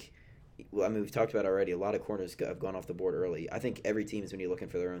 I think. Well, I mean, we've talked about already. A lot of corners have gone off the board early. I think every team is going to be looking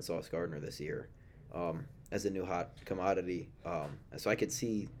for their own Sauce Gardner this year, as a new hot commodity. So I could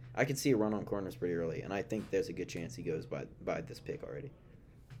see a run on corners pretty early, and I think there's a good chance he goes by this pick already.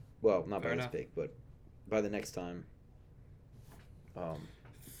 Well, not Fair by enough. this pick, but by the next time.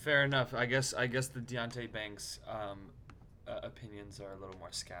 Fair enough. I guess the Deontay Banks opinions are a little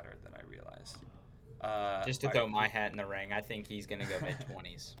more scattered than I realized. Just to throw my hat in the ring, I think he's going to go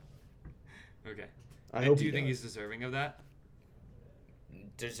mid-20s. Okay. I And hope do he you think does. he's deserving of that?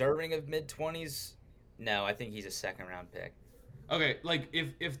 Deserving of mid-20s? No, I think he's a second-round pick. Okay, like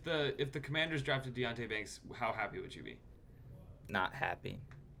if the Commanders drafted Deontay Banks, how happy would you be? Not happy.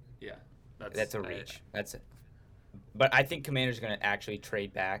 Yeah, That's a reach. That's it. But I think Commanders are going to actually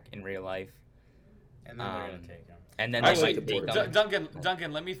trade back in real life. And then they're going to take him. And then I they like might the take board. him.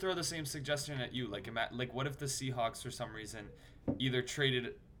 Duncan, let me throw the same suggestion at you. Like what if the Seahawks for some reason either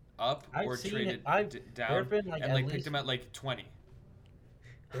traded up or traded down been, like, and at like picked least- him at like 20?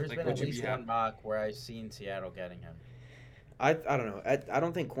 There's Like, been would at you be least happy? one mock where I've seen Seattle getting him. I don't know. I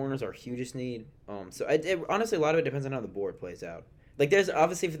don't think corners are hugest need. So honestly, a lot of it depends on how the board plays out. Like, there's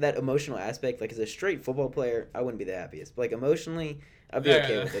obviously for that emotional aspect. Like, as a straight football player, I wouldn't be the happiest. But like emotionally, I'd be Yeah,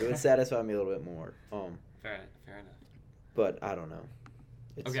 okay yeah. with it. It would satisfy me a little bit more. Fair enough. But I don't know.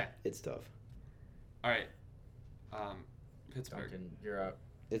 Okay. It's tough. All right. Pittsburgh. Duncan, you're up.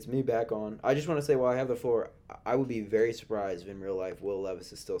 It's me back on. I just want to say, while I have the floor, I would be very surprised if in real life Will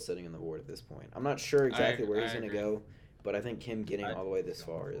Levis is still sitting on the board at this point. I'm not sure exactly where he's I going to agree. go, but I think him getting all the way this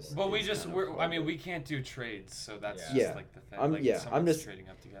far is. Well, is kind of we can't do trades, so that's Yeah. just like the thing. I'm- like yeah, I'm someone's just trading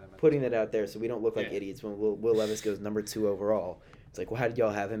up to get him. putting that out there so we don't look like Yeah. idiots when Will Levis goes number 2 overall. It's like, well, how did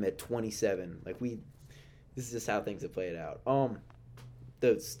y'all have him at 27? Like, this is just how things have played out.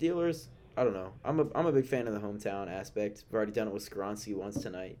 The Steelers, I don't know. I'm a big fan of the hometown aspect. We've already done it with Skoronski once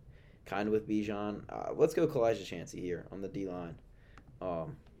tonight, kind of with Bijan. Let's go Kalijah Chancey here on the D line.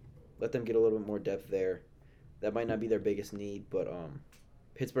 Let them get a little bit more depth there. That might not be their biggest need, but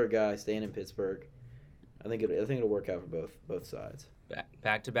Pittsburgh guy staying in Pittsburgh. I think it'll work out for both sides.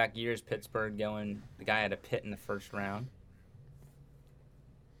 Back-to-back years, Pittsburgh going. The guy had a pit in the first round.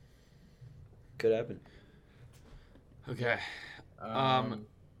 Could happen. Okay. Back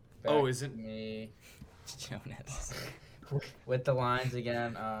is it- to me Jonas. with the lines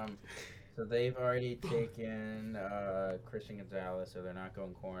again? So they've already taken Christian Gonzalez, so they're not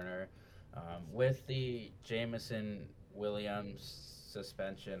going corner. With the Jamison Williams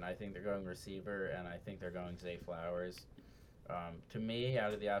suspension, I think they're going receiver, and I think they're going Zay Flowers. To me,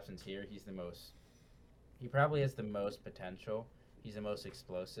 out of the options here, he probably has the most potential. He's the most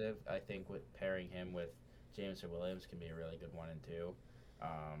explosive. I think with pairing him with Jameson Williams can be a really good 1 and 2.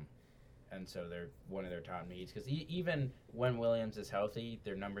 And so they're one of their top needs because even when Williams is healthy,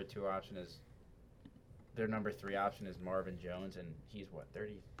 their number 3 option is Marvin Jones, and he's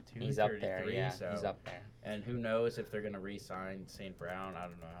 32, He's up 33, there, yeah. so He's up there. and who knows if they're going to re-sign St. Brown. I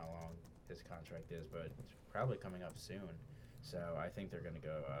don't know how long his contract is, but it's probably coming up soon. So I think they're going to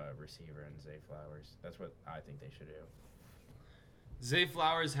go receiver and Zay Flowers. That's what I think they should do. Zay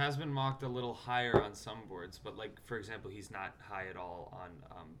Flowers has been mocked a little higher on some boards, but like for example, he's not high at all on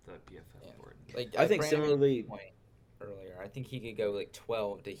the PFF Yeah. board. Like I think Brandon made a similarly- point earlier. I think he could go like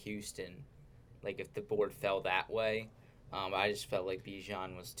 12 to Houston, like if the board fell that way. I just felt like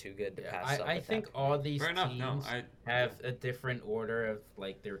Bijan was too good to pass up. I at think that all point. these Fair enough. teams No, have a different order of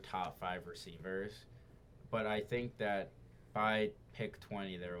like their top 5 receivers, but I think that by pick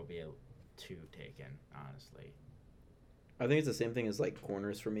 20 there will be 2 taken. Honestly, I think it's the same thing as like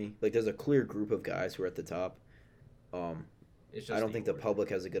corners for me. Like, there's a clear group of guys who are at the top. it's just I don't think the order. public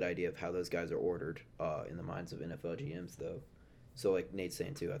has a good idea of how those guys are ordered in the minds of NFL GMs, though. So, like Nate's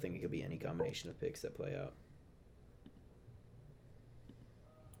saying too, I think it could be any combination of picks that play out.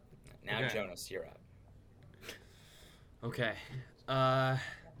 Now Okay. Jonas, you're up. Okay.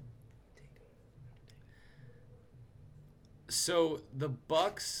 So the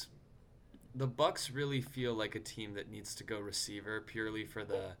Bucks the Bucks really feel like a team that needs to go receiver purely for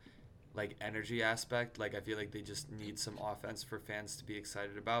the like energy aspect. Like I feel like they just need some offense for fans to be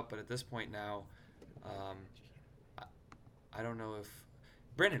excited about. But at this point now, I don't know if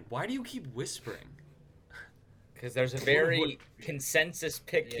Brandon, why do you keep whispering? Because there's a very consensus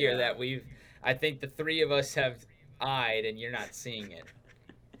pick here that I think the three of us have eyed, and you're not seeing it.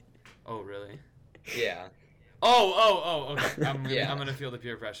 Oh, really? Yeah. Oh, okay. I'm Yeah. gonna feel the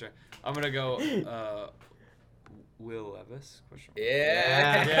peer pressure. I'm gonna go Will Levis?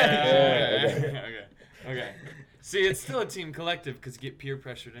 Yeah. Okay. See, it's still a team collective because you get peer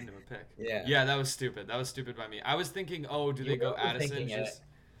pressured into a pick. Yeah. Yeah, that was stupid. That was stupid by me. I was thinking, do they go Addison?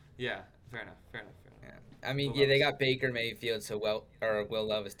 Yeah, fair enough. Yeah. I mean, they got Baker Mayfield, so Will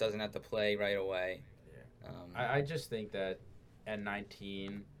Levis doesn't have to play right away. Yeah. I just think that at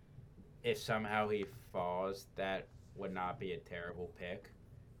 19, if somehow he falls, that would not be a terrible pick.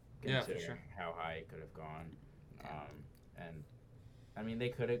 Yeah, for considering sure. How high it could have gone. And I mean, they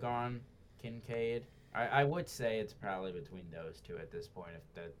could have gone Kincaid. I would say it's probably between those two at this point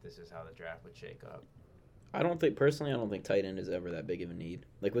if this is how the draft would shake up. I don't think tight end is ever that big of a need.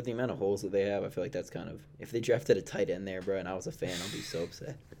 Like with the amount of holes that they have, I feel like that's kind of, if they drafted a tight end there, bro, and I was a fan, I'd be so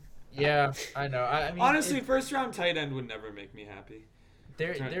upset. Yeah, I know. I mean, honestly, first round tight end would never make me happy.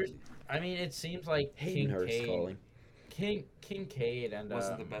 I mean, it seems like Hayden Hurst calling. Kincaid and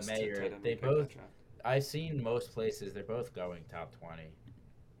Wasn't the best Mayer, tight end they pick in both. that draft. I've seen most places they're both going top 20.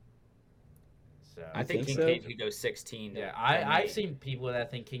 So I think think so? Kincaid could go 16. yeah, I've seen people that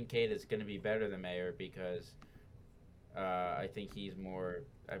think Kincaid is going to be better than Mayer because I think he's more,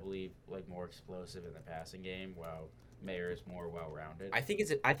 I believe, like more explosive in the passing game, while Mayer is more well-rounded. I think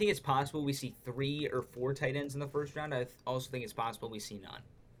it's possible we see 3 or 4 tight ends in the first round. I also think it's possible we see none.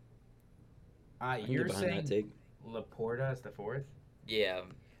 I can You're get behind that saying take. Laporta is the 4th? Yeah.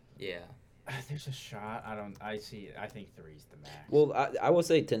 There's a shot. I think 3's the max. Well, I will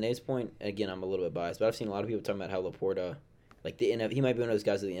say to Nate's point, again, I'm a little bit biased, but I've seen a lot of people talking about how Laporta, like he might be one of those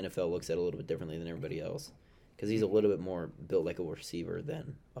guys that the NFL looks at a little bit differently than everybody else, because he's a little bit more built like a receiver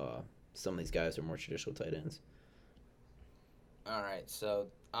than some of these guys who are more traditional tight ends. All right, so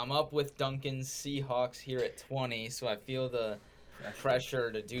I'm up with Duncan's Seahawks here at 20, so I feel the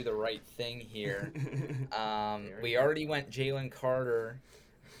pressure to do the right thing here. We already went Jalen Carter,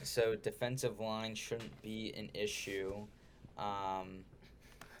 so defensive line shouldn't be an issue. I'm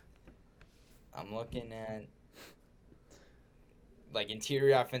looking at, like,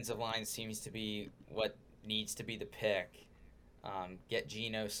 interior offensive line seems to be what needs to be the pick. Get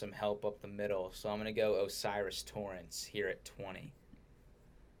Geno some help up the middle. So I'm going to go Osiris Torrance here at 20.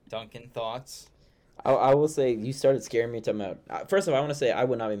 Duncan, thoughts? I will say you started scaring me talking about. First of all, I want to say I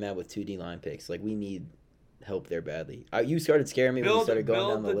would not be mad with 2 D-line picks. Like, we need help there badly. You started scaring me when you started going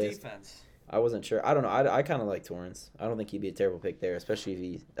down the list. Defense. I wasn't sure. I don't know. I kind of like Torrance. I don't think he'd be a terrible pick there,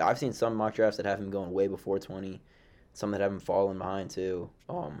 especially if I've seen some mock drafts that have him going way before 20. Some that have him falling behind, too.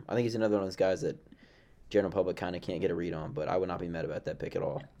 I think he's another one of those guys that general public kind of can't get a read on, but I would not be mad about that pick at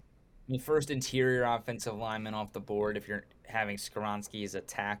all. I mean, first interior offensive lineman off the board if you're having Skoronski as a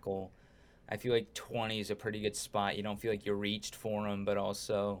tackle. I feel like 20 is a pretty good spot. You don't feel like you reached for him, but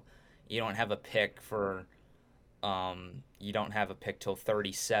also you don't have a pick for you don't have a pick till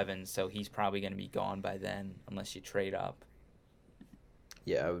 37, so he's probably going to be gone by then unless you trade up.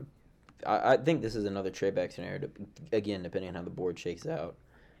 Yeah, I think this is another trade back scenario, again, depending on how the board shakes out.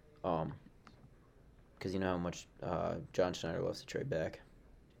 Because you know how much John Schneider loves to trade back.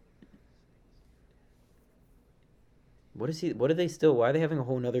 Why are they having a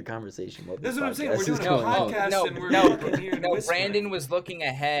whole nother conversation? That's what I'm saying. We're Podcast doing is a going on? podcast and we're fucking here No, whispering. Brandon was looking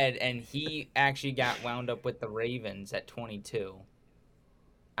ahead, and he actually got wound up with the Ravens at 22.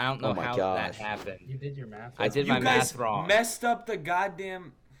 I don't know Oh my how gosh. that happened. You did your math. I did You my guys math wrong. messed up the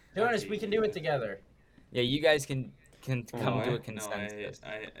goddamn. Jonas, we can do it together. Yeah, you guys can come to a No, consensus.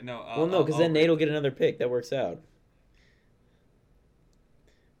 Well, no, because then Nate will get another pick. That works out.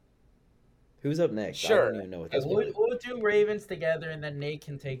 Who's up next? Sure. I don't even know what this We'll is. do Ravens together, and then Nate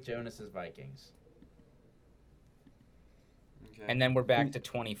can take Jonas's Vikings. Okay. And then we're back to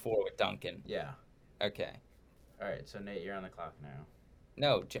 24 with Duncan. Yeah. Okay. All right, so Nate, you're on the clock now.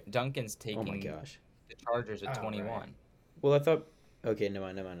 No, Duncan's taking Oh my gosh. the Chargers at Oh, 21. right. Well, I thought. Okay,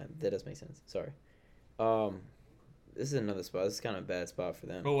 never mind. That does make sense. Sorry. This is another spot. This is kind of a bad spot for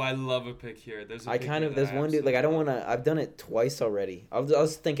them. Oh, I love a pick here. There's a pick here that There's I one dude, like, I don't absolutely want to, I've done it twice already. I'll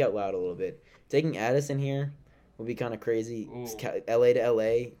just think out loud a little bit. Taking Addison here would be kind of crazy. Ooh. LA to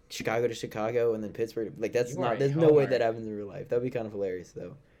LA, Chicago to Chicago, and then Pittsburgh. Like, You are there's a no way homer. that happens in real life. That'd be kind of hilarious,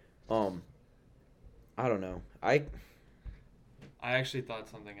 though. I don't know. I actually thought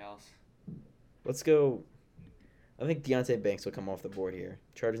something else. Let's go. I think Deontay Banks will come off the board here.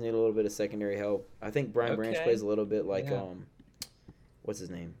 Chargers need a little bit of secondary help. I think Brian Branch Okay. plays a little bit like Yeah. what's his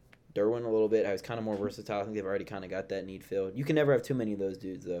name? Derwin a little bit. I was kind of more versatile. I think they've already kind of got that need filled. You can never have too many of those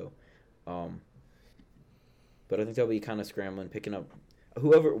dudes though. But I think they'll be kind of scrambling, picking up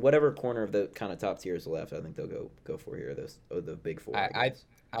whatever corner of the kind of top tier is left. I think they'll go for here. The big four.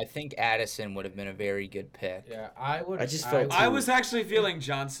 I think Addison would have been a very good pick. Yeah, I would. I just felt would- I was actually feeling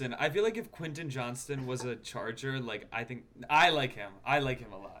Johnston. I feel like if Quentin Johnston was a Charger, like I like him. I like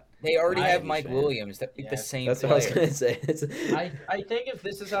him a lot. They already I have am Mike fan. Williams, the Yeah. same That's player. what I was gonna say. I think if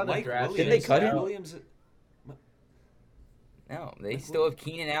this is how the Mike draft Williams. Didn't they cut him? out- Williams. No, they Mike still have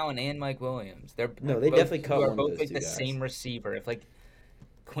Keenan Allen and Mike Williams. No, they definitely cut who are one of both those like two the guys. same receiver. If like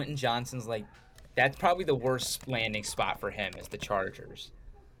Quentin Johnston's like, that's probably the worst landing spot for him is the Chargers.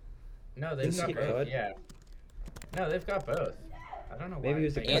 No, they've Didn't got he both. cut? Yeah. No, they've got both. I don't know why. Maybe it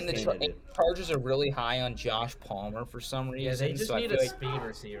was the they- cut And the candidate. Chargers are really high on Josh Palmer for some reason. Yeah, they just so I need feel a like speed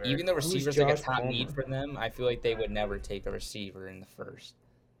receiver. even the Who's receivers like a Josh top need Palmer? for them, I feel like they would never take a receiver in the first.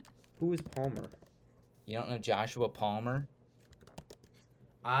 Who is Palmer? You don't know Joshua Palmer?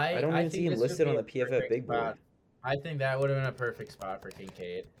 I don't even think see him this would listed be on a the PFF perfect big board. spot. I think that would have been a perfect spot for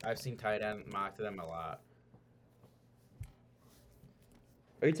Kincaid. I've seen tight end mock to them a lot.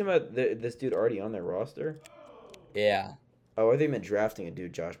 Are you talking about this dude already on their roster? Yeah. Oh, I think meant drafting a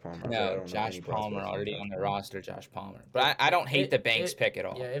dude, Josh Palmer. I No, don't know Josh any Palmer prospects already like on that. the roster, Josh Palmer. But I don't hate the Banks pick at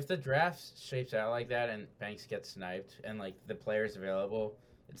all. Yeah, if the draft shapes out like that and Banks gets sniped and like the players available,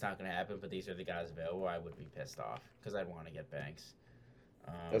 it's not going to happen. But these are the guys available. I would be pissed off because I'd want to get Banks.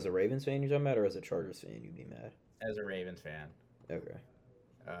 As a Ravens fan, you're talking about, or as a Chargers fan, you'd be mad. As a Ravens fan, Okay.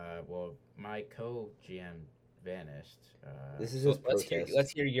 well, my co-GM vanished. This is So his protest.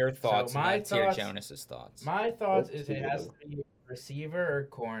 let's hear your thoughts. my and let's hear thoughts- Jonas's thoughts. My thoughts Oh, is it has to be receiver or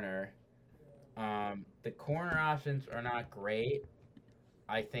corner. The corner options are not great.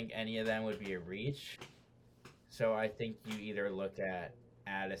 I think any of them would be a reach. So I think you either look at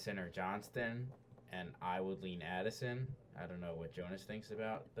Addison or Johnston, and I would lean Addison. I don't know what Jonas thinks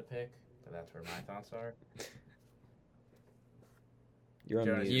about the pick, but that's where my thoughts are. You're on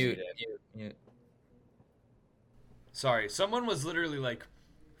Jonas, mute. You. Sorry, someone was literally like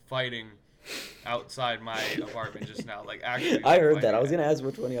fighting outside my apartment just now. Like actually. I heard that. fighting. I was gonna ask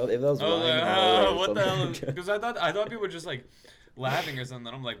which one y'all. If that was I was Ryan like, or Noah or what the hell? something. Because I thought people were just like laughing or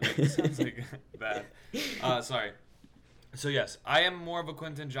something. I'm like, wait, this sounds like bad. Sorry. So yes, I am more of a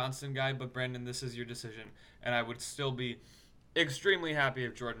Quentin Johnston guy, but Brandon, this is your decision, and I would still be extremely happy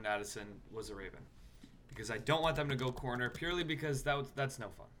if Jordan Addison was a Raven, because I don't want them to go corner purely because that's no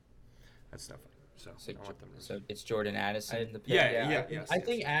fun. That's no fun. So I want them to. So it's Jordan Addison I- in the pick. Yeah. I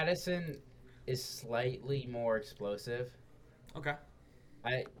think Addison is slightly more explosive. Okay.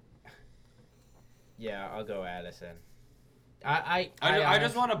 I'll go Addison. I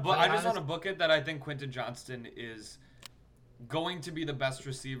just want to honestly- book it that I think Quentin Johnston is going to be the best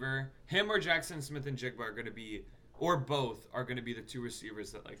receiver. Him or Jackson Smith and Jigba are going to be, or both are going to be the two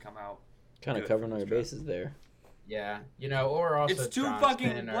receivers that like come out. Kind of Good. covering all your bases there. Yeah, or also It's two Johnston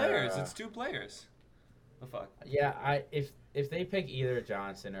fucking or, players. It's two players. The fuck. Yeah, if they pick either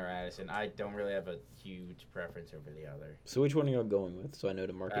Johnson or Addison, I don't really have a huge preference over the other. So which one are y'all going with? So I know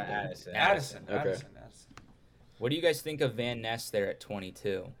to mark it down. Addison. Addison. Okay. What do you guys think of Van Ness there at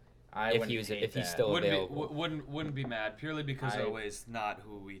 22? I If wouldn't he was- hate if he's that. still- Wouldn't be, available. wouldn't be mad purely because I- Oweh's not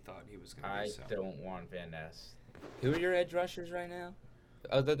who we thought he was going to I be. So. don't want Van Ness. Who are your edge rushers right now,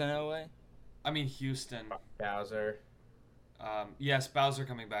 other than Owe? I mean Houston. Bowser. Yes, Bowser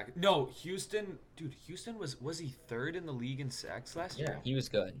coming back. No, Houston. Dude, Houston was he third in the league in sacks last year? He was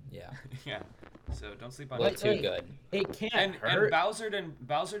good. Yeah, Yeah. So don't sleep on not him. too good. It can't And hurt. Bowser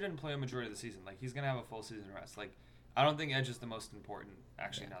didn't play a majority of the season. Like he's gonna have a full season rest. Like I don't think Edge is the most important.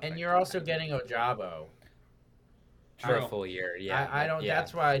 Actually, not. And that you're good. also getting Ojabo. For True. a full year. Yeah, I don't. Yeah.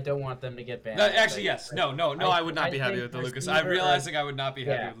 That's why I don't want them to get Van No, Ness. actually, yes. No, I would not be happy think with the Lucas. receiver I'm realizing I would not be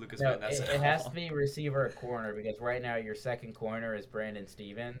happy with Lucas no, Van Ness it at has all. to be receiver or corner because right now your second corner is Brandon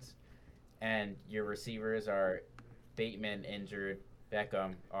Stevens, and your receivers are Bateman injured,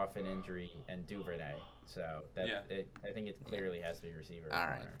 Beckham off an injury, and Duvernay. So that Yeah. I think it clearly has to be receiver. Or All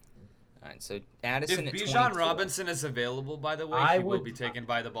right. corner. All right, so Addison If at Bijan 22. Robinson is available, by the way, I he will would- be taken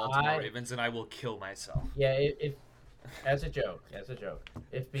by the Baltimore Ravens, and I will kill myself. Yeah, if as a joke,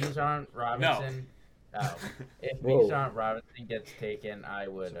 if Bijan Robinson, if Whoa. Bijan Robinson gets taken, I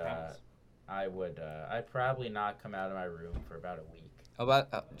would, promise. I'd probably not come out of my room for about a week. How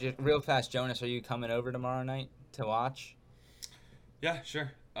about just real fast, Jonas? Are you coming over tomorrow night to watch? Yeah,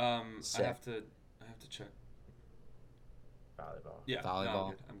 sure. I Sick. have to check. volleyball. Yeah. Volleyball.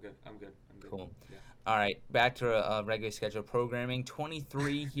 No, I'm good. I'm good. Cool. Yeah. All right, back to regular schedule programming.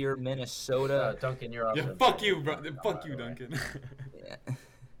 23 here, Minnesota. Duncan, you're Yeah, also. fuck you, bro. by Fuck the you, way. Duncan. Yeah.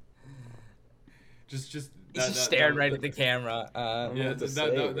 just He just stared right at the camera. don't know Yeah, what to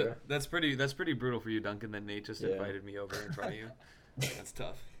say, bro. that's pretty brutal for you, Duncan. That Nate just Yeah. invited me over in front of you. That's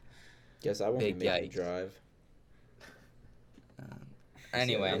tough. Guess I won't Big be making yikes. the drive.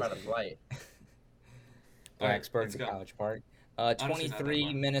 Anyway, What about a flight? Blacksburg let's to go. College Park. Honestly, not that 23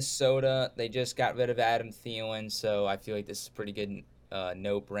 far. Minnesota. They just got rid of Adam Thielen, so I feel like this is a pretty good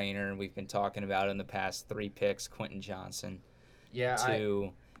no-brainer. We've been talking about it in the past 3 picks. Quentin Johnson Yeah, to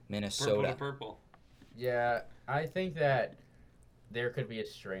Purple Minnesota. to purple. I think that there could be a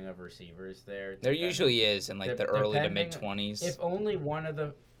string of receivers there. There usually is in like the early to mid depending- 20s. If only one of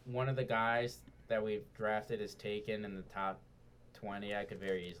the guys that we've drafted is taken in the top 20, I could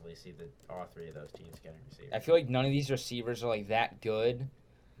very easily see all 3 of those teams getting receivers. I feel like none of these receivers are like that good,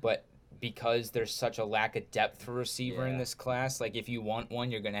 but because there's such a lack of depth for receiver in Yeah. this class, like if you want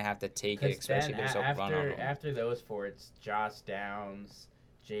one, you're gonna have to take it, 'Cause especially if then there's a run on them. after those 4, it's Josh Downs,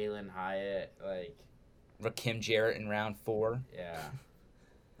 Jalen Hyatt, like Rakim Jarrett in round 4. yeah.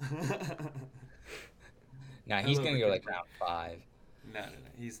 Nah, he's love gonna go Rakim like Jarrett. round 5. No.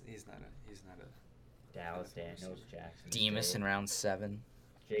 He's not a. Dallas Daniels, Jackson. Demas State, in round 7.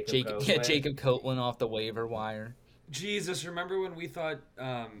 Jacob Jacob Copeland. Copeland off the waiver wire. Jesus, remember when we thought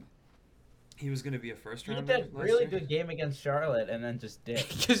he was going to be a first He rounder? did last really year? good game against Charlotte and then just dipped.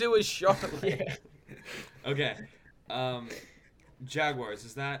 Because it was Charlotte. Yeah. Okay. Jaguars.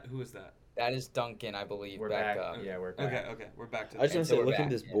 Who is that? That is Duncan, I believe. We're back back. up. Yeah, we're back. Okay. We're back to I just want to say, we're looking back,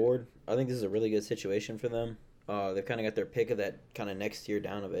 at this yeah. board, I think this is a really good situation for them. They've kind of got their pick of that kind of next tier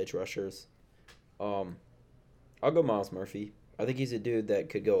down of edge rushers. I'll go Miles Murphy. I think he's a dude that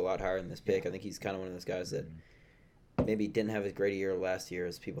could go a lot higher in this pick. I think he's kind of one of those guys that maybe didn't have as great a year last year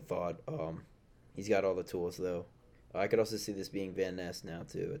as people thought. He's got all the tools, though. I could also see this being Van Ness now,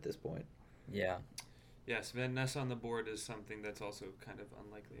 too, at this point. Yeah. Yes, Van Ness on the board is something that's also kind of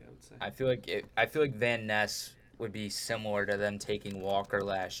unlikely, I would say. I feel like Van Ness would be similar to them taking Walker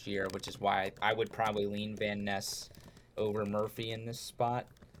last year, which is why I would probably lean Van Ness over Murphy in this spot.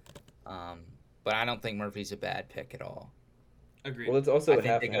 But I don't think Murphy's a bad pick at all. Agreed. Well, it's also I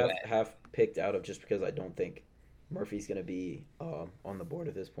think they go half picked out of just because I don't think Murphy's going to be on the board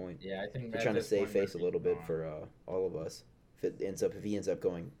at this point. Yeah, I think They're trying to save face a little bit for all of us. If he ends up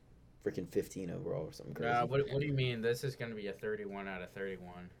going freaking 15 overall or something crazy. What do you mean? This is going to be a 31 out of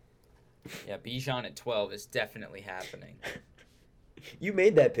 31. Yeah, Bijan at 12 is definitely happening. You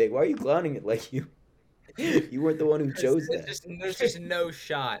made that pick. Why are you clowning it like you weren't the one who chose that? There's just no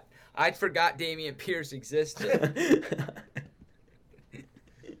shot. I forgot Damian Pierce existed.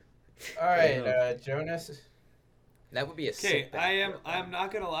 All right, Jonas. That would be a Okay, sick backfield. I'm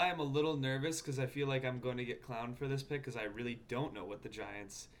not gonna lie. I'm a little nervous because I feel like I'm going to get clowned for this pick because I really don't know what the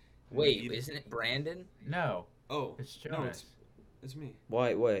Giants. Wait, need. isn't it Brandon? No, Oh, it's no, Jonas. it's me.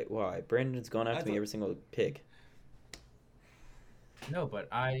 Why? Brandon's gone after me thought- every single pick. No, but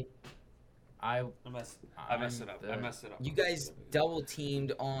I I messed it up. I the- messed it up. You guys double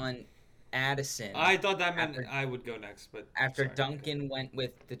teamed on Addison. I thought that meant After- I would go next, but After sorry. Duncan went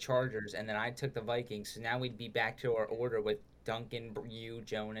with the Chargers, and then I took the Vikings, so now we'd be back to our order with Duncan, you,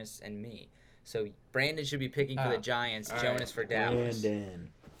 Jonas, and me. So Brandon should be picking for the Giants, all Jonas right. for Dallas.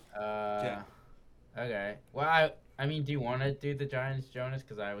 Brandon. Yeah. Okay. Well, I mean, do you want to do the Giants, Jonas?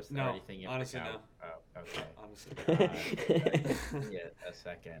 Because I was No, already thinking. of honestly, picking out- Oh, okay. honestly. Yeah, a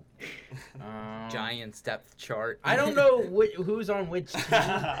second. Giants depth chart. I don't know who's on which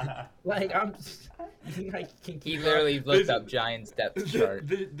team. Like I'm. Just, I can He keep literally up. looked up Giants depth chart.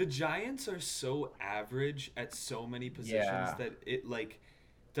 The Giants are so average at so many positions Yeah. that it like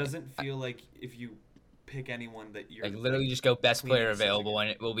doesn't feel like if you pick anyone that you're Like literally just go best player Clean decision. available, and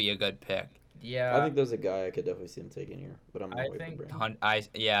it will be a good pick. Yeah. I think there's a guy I could definitely see him taking here, but I'm not I waiting think- for Brandon.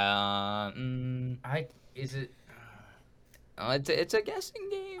 Is it? It's a guessing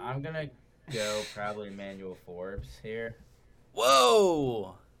game. I'm gonna go probably Emmanuel Forbes here.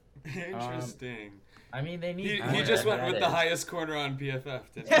 Whoa! Interesting. I mean, they need. He more just went with the athletics. highest corner on PFF,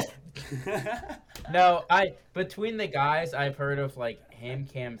 didn't he? No, between the guys I've heard of like him,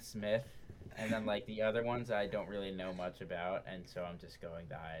 Cam Smith, and then like the other ones I don't really know much about, and so I'm just going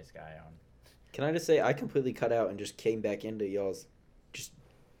the highest guy on. Can I just say I completely cut out and just came back into y'all's just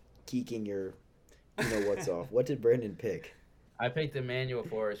geeking your what's off. What did Brandon pick? I picked Emmanuel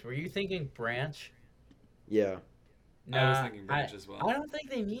Forbes. Were you thinking Branch? Yeah. I was thinking Branch as well. I don't think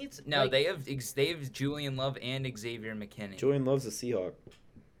they need. No, like, they have Julian Love and Xavier McKinney. Julian loves a Seahawk.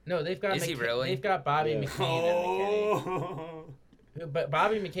 No, they've got Is he really? They've got Bobby Yeah. McCain and McKinney. Oh. But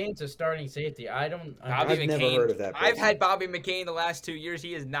Bobby McCain's a starting safety. I don't. Bobby I've never McCain. heard of that I've person. had Bobby McCain the last 2 years.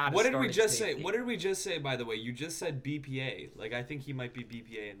 He is not. What a did we starting just say? safety. What did we just say? By the way, you just said BPA. Like I think he might be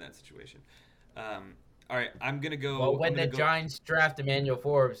BPA in that situation. All right, I'm gonna go. Well, when I'm the gonna go- Giants draft Emmanuel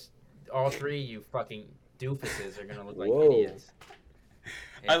Forbes, all three of you fucking doofuses are gonna look like Whoa. idiots.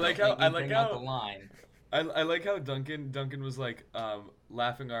 Hey, I don't like how- make me I like bring out how- the line. I like how Duncan was like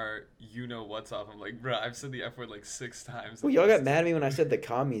laughing our what's off. I'm like, bro, I've said the F word like 6 times. Well, y'all got mad at me when I said the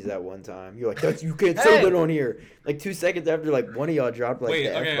commies that one time. You're like, "That's you can't say Hey! that on here." Like 2 seconds after, like one of y'all dropped like Wait,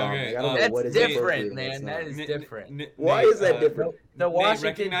 the okay, F-bomb. okay, Like, I don't know That's what is different, appropriate and man. what's That not. is different. Why is that different? The Nate, Washington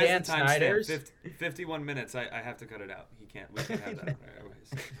recognize Dan the timestamp. Snyders. 51 minutes. I have to cut it out. We can't have that.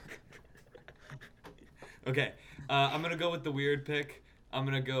 Anyways. Okay, I'm gonna go with the weird pick. I'm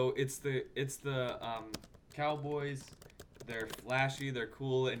gonna go. It's the Cowboys. They're flashy. They're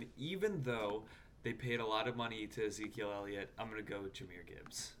cool. And even though they paid a lot of money to Ezekiel Elliott, I'm gonna go Jahmyr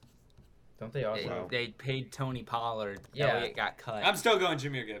Gibbs. Don't they also? They paid Tony Pollard. Yeah. Elliott got cut. I'm still going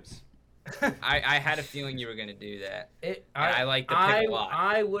Jahmyr Gibbs. I had a feeling you were gonna do that. I like the pick a lot.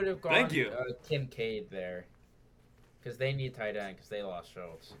 I would have gone. Thank you. Kincaid there, because they need tight end because they lost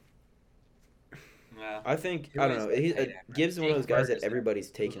Schultz. Yeah. I think Who I don't is know. that He, tight end? Gibbs is one of those Jake guys that Ferguson.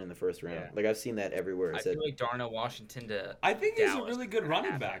 everybody's taking in the first round. Yeah. Like I've seen that everywhere. I It said feel like Darnell Washington to. I think he's a Dallas really is good gonna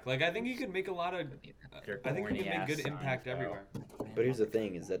running have back. Like I think he could make a lot of. I think he could make good corny-ass impact signs, everywhere. But here's the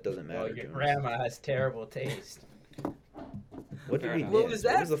thing: is that doesn't matter. Well, your Jones. grandma has terrible taste. What did Fair we enough. miss? What was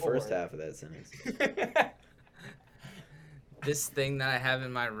What that was the first for? half of that sentence? This thing that I have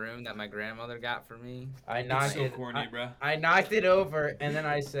in my room that my grandmother got for me. I It's knocked so it. corny, bro. I knocked it over, and then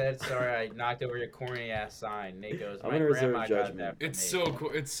I said, "Sorry, I knocked over your corny ass sign." Nate goes, I'm "My gonna reserve grandma got judgment. that for It's me."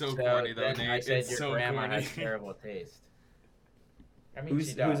 It's so So corny though, then Nate. I said, It's "Your so grandma corny. has terrible taste." I mean,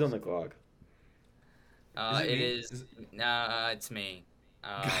 she does. Who's on the clock? Is it It me? is. Is Nah, it's me.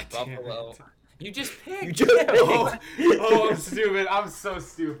 God damn Buffalo. it. You just picked. You just Oh, oh, I'm stupid. I'm so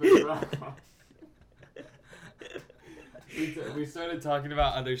stupid, bro. We started talking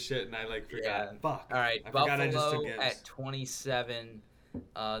about other shit and I like forgot. Yeah. Fuck. All right, I forgot I just Buffalo took Gibbs. at 27.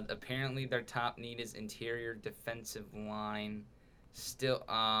 Apparently, their top need is interior defensive line. Still,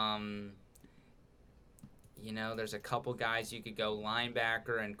 there's a couple guys you could go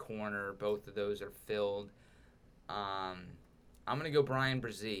linebacker and corner. Both of those are filled. I'm gonna go Brian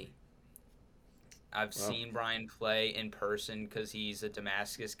Brzee. I've seen Brian play in person because he's a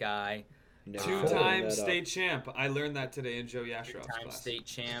Damascus guy. No, Two-time following that up. state champ. I learned that today in Joe Yashirov's Two-time class. state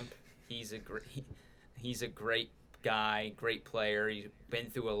champ. He's a great guy, great player. He's been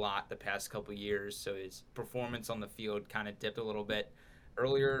through a lot the past couple years, so his performance on the field kind of dipped a little bit.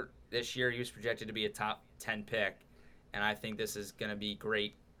 Earlier this year, he was projected to be a top 10 pick, and I think this is going to be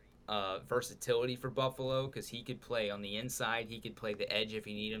great versatility for Buffalo because he could play on the inside. He could play the edge if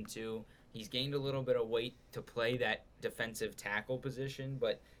you need him to. He's gained a little bit of weight to play that defensive tackle position,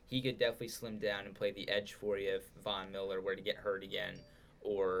 but he could definitely slim down and play the edge for you if Von Miller were to get hurt again,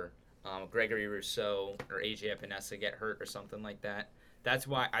 or Gregory Rousseau or AJ Epinesa get hurt or something like that. That's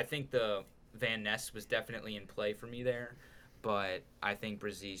why I think the Van Ness was definitely in play for me there, but I think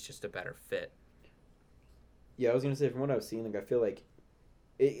Brzie's just a better fit. Yeah, I was gonna say from what I've seen, like I feel like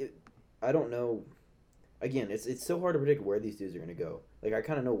I don't know. Again, it's so hard to predict where these dudes are gonna go. Like I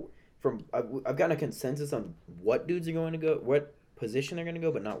kind of know I've gotten a consensus on what dudes are going to go, what position they're gonna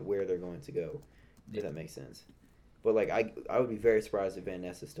go, but not where they're going to go. If that makes sense. But like I would be very surprised if Van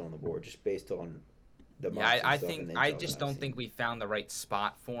Ness is still on the board just based on the Yeah, I think I just don't think we found the right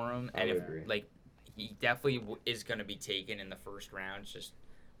spot for him, I and would if agree. like he definitely is going to be taken in the first round. It's just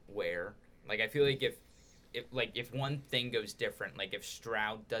where, like, I feel like if one thing goes different, like if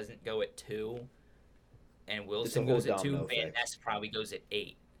Stroud doesn't go at 2, and Wilson whole goes at 2, domino Van effect. Ness probably goes at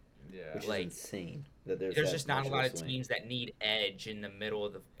 8. Yeah. which like, is insane. That there's There's that just not a much lot of swing. teams that need edge in the middle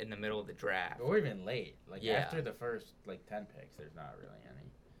of the draft. Or even late. Like Yeah. after the first 10 picks, there's not really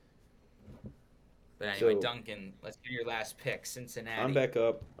any. But anyway, So- Duncan, let's hear your last pick. Cincinnati. I'm back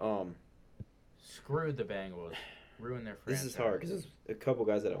up. Screw the Bengals. Ruin their franchise. This is hard because there's a couple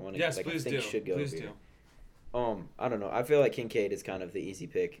guys that I want to Yes, like, please I think do. should go Please over do. here. I don't know. I feel like Kincaid is kind of the easy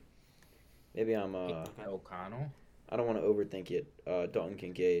pick. Maybe I'm O'Connell. I don't want to overthink it. Dalton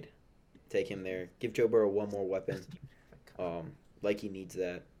Kincaid, take him there. Give Joe Burrow one more weapon. Like he needs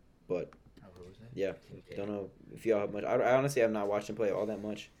that. But Oh, who was it? yeah, Kincaid. don't know if y'all have much. I honestly have not watched him play all that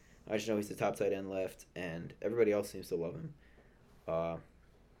much. I just know he's the top tight end left, and everybody else seems to love him.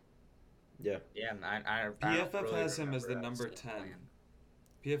 Yeah, I PFF don't really has him as the remember number us 10. playing.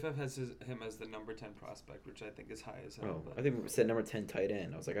 PFF has him as the number 10 prospect, which I think is high as hell. Oh, I think we said number 10 tight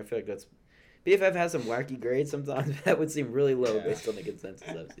end. I was like, I feel like that's. PFF has some wacky grades sometimes. That would seem really low Yeah. based on the consensus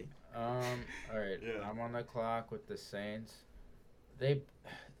I've seen. All right. Yeah. I'm on the clock with the Saints. They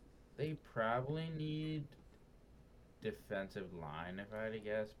probably need defensive line, if I had to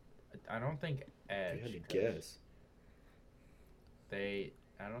guess. I don't think edge. If you had 'cause to guess.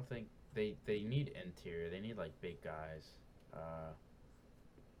 I don't think they need interior. They need like big guys.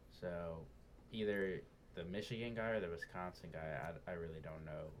 So either the Michigan guy or the Wisconsin guy. I really don't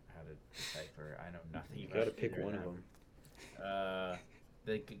know how to decipher. I know nothing. You about gotta pick either one of them.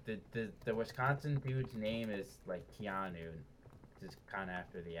 The Wisconsin dude's name is like Keanu, just kind of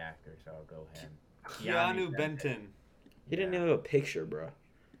after the actor, so I'll go him. Keanu Benton. He didn't even have a picture, bro.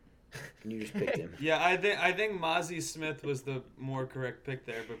 And you just picked him. Yeah, I think Mozzie Smith was the more correct pick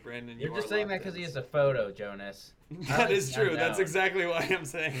there, but Brandon, You're you just are saying that locked because in. he has a photo, Jonas. That is I true. know. That's exactly why I'm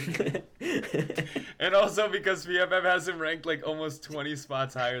saying. And also because PFF has him ranked like almost 20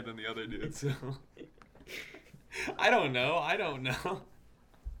 spots higher than the other dude. So I don't know.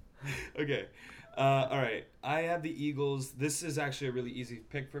 Okay. All right. I have the Eagles. This is actually a really easy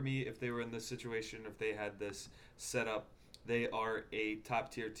pick for me if they were in this situation, if they had this set up. They are a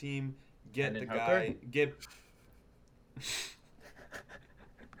top tier team. Get Hendon the guy. Hooker? Get.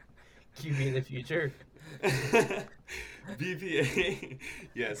 QB of the future. BPA.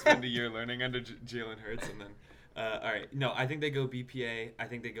 Yeah, spend a year learning under Jalen Hurts, and then. All right. No, I think they go BPA. I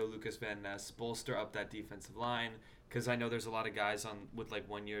think they go Lucas Van Ness, bolster up that defensive line, because I know there's a lot of guys with like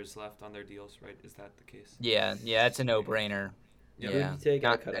 1 year left on their deals, right? Is that the case? Yeah, it's a no-brainer. Who Yeah. did you take? I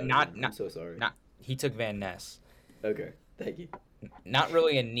Not- cut out not- again. I'm not- so sorry. He took Van Ness. Okay, thank you. Not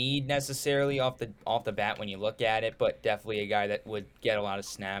really a need necessarily off the bat when you look at it, but definitely a guy that would get a lot of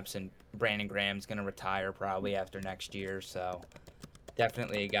snaps. And Brandon Graham's gonna retire probably after next year, so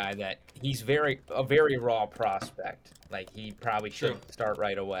definitely a guy that he's a very raw prospect. Like he probably shouldn't start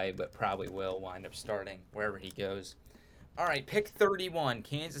right away, but probably will wind up starting wherever he goes. All right, pick 31,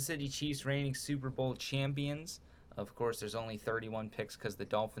 Kansas City Chiefs, reigning Super Bowl champions. Of course, there's only 31 picks because the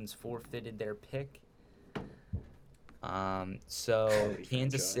Dolphins forfeited their pick. So Sorry, Kansas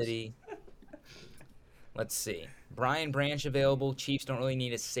franchise. City. Let's see. Brian Branch available. Chiefs don't really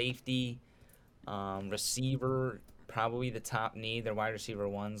need a safety. Receiver, probably the top need. Their wide receiver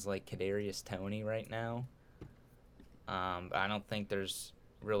one's like Kadarius Toney right now. But I don't think there's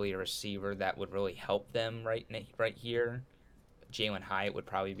really a receiver that would really help them right here. Jalen Hyatt would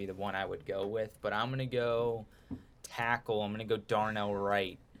probably be the one I would go with. But I'm going to go tackle. I'm going to go Darnell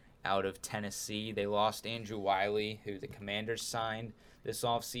Wright out of Tennessee. They lost Andrew Wiley, who the Commanders signed this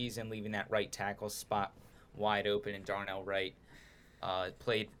offseason, leaving that right tackle spot wide open, and Darnell Wright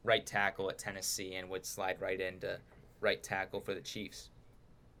played right tackle at Tennessee and would slide right into right tackle for the Chiefs.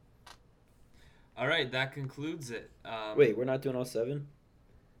 All right, that concludes it. Wait, we're not doing all 7?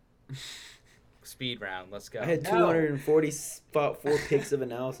 Speed round, let's go. I had 244 picks of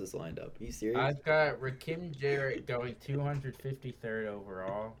analysis lined up. Are you serious? I've got Rakim Jarrett going 253rd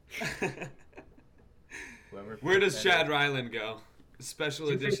overall. Whoever Where picks does that Chad up. Ryland go? Special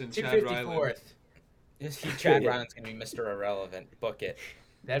edition Chad Ryland. 254th. Chad Yeah. Ryland's going to be Mr. Irrelevant. Book it.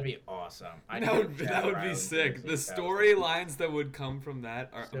 That'd be awesome. I'd That get would, Chad that would be Ryland sick. jersey The if that was- storylines that would come from that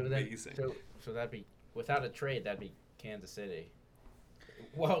are So then- amazing. So that'd be, without a trade, that'd be Kansas City.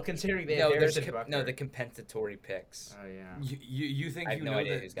 Well, considering they No, have there's Harrison Butker. the compensatory picks. Oh yeah. You think I have you no know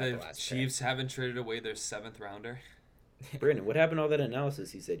idea that who's got the the last Chiefs haven't traded away their 7th rounder? Brandon, what happened to all that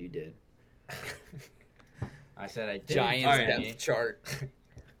analysis you said you did? I said I did. Giants All right. depth chart.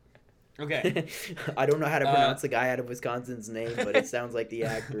 Okay. I don't know how to pronounce the guy out of Wisconsin's name, but it sounds like the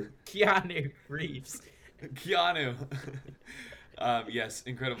actor. Keanu Reeves. Keanu. Yes,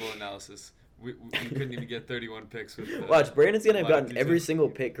 incredible analysis. We couldn't even get 31 picks with. Watch, Brandon's gonna have a lot of gotten every detail. single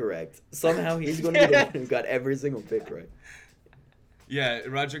pick correct. Somehow he's gonna be the one who got every single pick right. Yeah,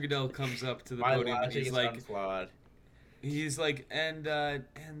 Roger Goodell comes up to the My podium and logic he's is like, unflawed. and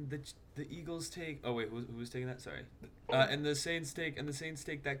the Eagles take. Oh wait, who was taking that? Sorry. And the Saints take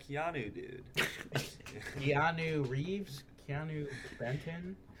that Keanu dude. Keanu Reeves. Keanu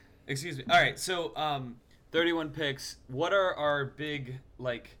Benton. Excuse me. All right, so 31 picks. What are our big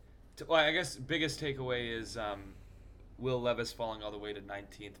well, I guess biggest takeaway is Will Levis falling all the way to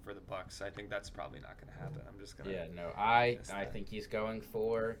 19th for the Bucks. I think that's probably not going to happen. I'm just gonna. Yeah, no, I guess that. think he's going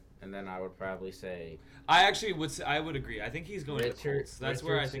 4, and then I would probably say I actually would. I would agree. I think he's going to the Richard- Colts. That's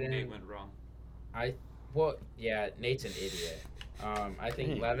where I think Richardson. Nate went wrong. Nate's an idiot. I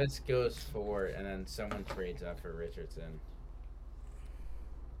think Hmm. Levis goes 4, and then someone trades up for Richardson.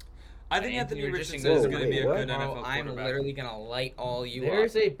 I think Anthony Anthony Richardson Richardson is goes going to be a what? good Bro, NFL I'm quarterback. literally gonna light all you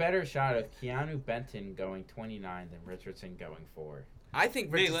There's up. a better shot of Keanu Benton going 29 than Richardson going 4. I think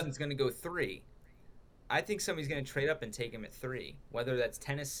Hey, Richardson's gonna go 3. I think somebody's gonna trade up and take him at 3. Whether that's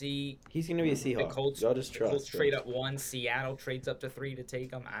Tennessee, He's gonna be a the Seahawk. Colts, Y'all just the Colts trust. trade up 1, Seattle trades up to 3 to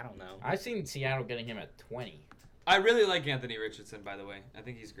take him. I don't know. I've seen Seattle getting him at 20. I really like Anthony Richardson, by the way. I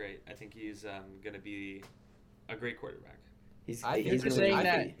think he's great. I think he's going to be a great quarterback. He's I think, gonna just win saying MVP.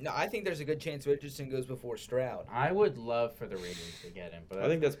 that- no, I think there's a good chance Richardson goes before Stroud. I would love for the Ravens to get him, but I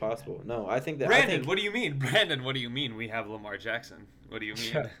think that's not gonna possible. No, I think that. Brandon, I think, what do you mean? Brandon, what do you mean? We have Lamar Jackson. What do you mean?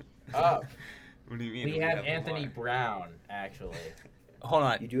 Shut up. What do you mean? We have Anthony Lamar? Brown, actually. Hold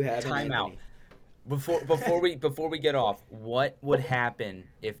on. you do have an Time out. Anthony. Before we get off, what would happen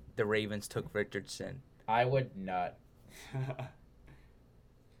if the Ravens took Richardson? I would not.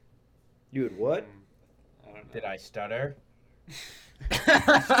 You would what? I don't know. Did I stutter?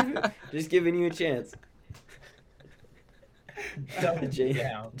 Just giving you a chance. Double change,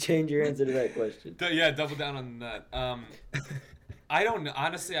 down. change your answer to that question. Yeah, double down on that. I don't know.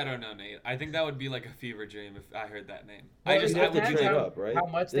 Honestly, I don't know, Nate. I think that would be like a fever dream if I heard that name. Well, you'd it have to depends trade how- up, right? How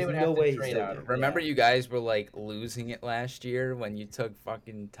much they There's would no have way to he's trade still out. there. Remember you guys were like losing it last year when you took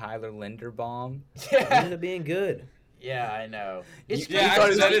fucking Tyler Linderbaum? He ended up being good. Yeah, I know. It's You Yeah, thought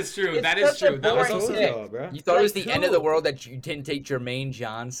actually, it that was- is true. it's That is such a true. That was boring also. pick. Y'all, bro. You thought it was Like the end of the who? world that you didn't take Jermaine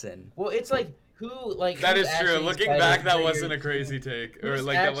Johnson. Well, it's like who like That who's is true. actually Looking excited back, that for wasn't your a crazy take, or who's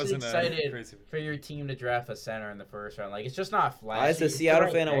like that actually wasn't a excited crazy. for your team to draft a center in the first round. Like it's just not flashy. As a It's the Seattle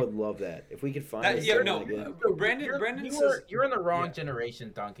right fan, I pick. would love that. If we could find That, a yeah, center no, again. Brandon you says were, you're in the wrong yeah.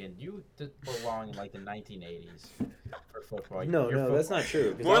 generation, Duncan. You belong in like the 1980s for football. No, Your no, that's football- not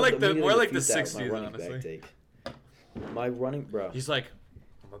true. 'cause More I'll like the- immediately more like the refute that with 60s, my running back honestly. take. My running, bro. He's like,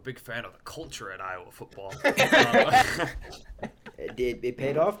 I'm a big fan of the culture at Iowa football. It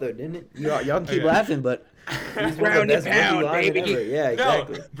paid off though, didn't it? Y'all can keep Okay. laughing, but he's one of Round the and best rookie pound, linemen baby. ever. Yeah,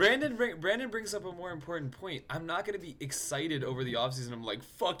 exactly. No, Brandon brings up a more important point. I'm not going to be excited over the offseason. I'm like,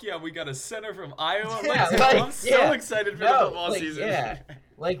 fuck yeah, we got a center from Iowa. Yeah, Let's go. like, I'm so yeah. excited for No, the football like, season. yeah.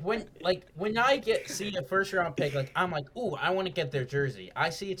 Like when I see a first round pick, like I'm like, ooh, I want to get their jersey. I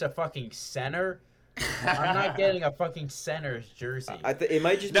see it's a fucking center. I'm not getting a fucking center's jersey. It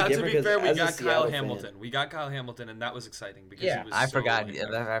might just be Now, to different be fair, because we as a got Seattle Kyle fan- Hamilton. We got Kyle Hamilton, and that was exciting because Yeah. he was I so forgot. like,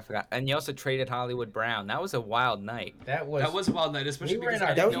 I forgot. And you also traded Hollywood Brown. That was a wild night. that was That was a wild night, especially We were because in I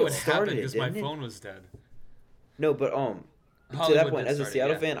our- didn't That know was it what started happened it, because my didn't it? phone was dead. No, but to that Hollywood point, did as a start it,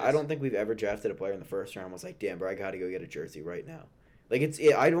 Seattle yeah. fan, I don't think we've ever drafted a player in the first round. Was like, damn, bro, I got to go get a jersey right now. Like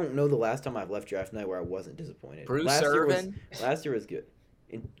I don't know the last time I've left draft night where I wasn't disappointed. Bruce last Irvin. Last year was good.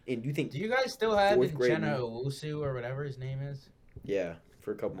 And you think? Do you guys still have Fourth grade Jenna me. Owusu or whatever his name is? Yeah,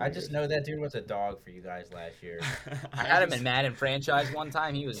 for a couple. More I just years. know that dude was a dog for you guys last year. I had him in Madden franchise one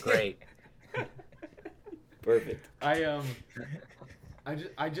time. He was great. Perfect. I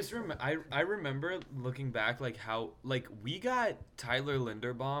remember looking back like how like we got Tyler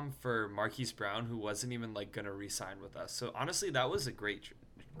Linderbaum for Marquise Brown, who wasn't even like gonna re-sign with us. So honestly, that was a great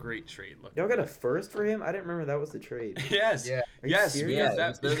trade. Look. Y'all got a first for him? I didn't remember that was the trade. Yes. Yeah. Are you Yes. serious? Yeah, Because it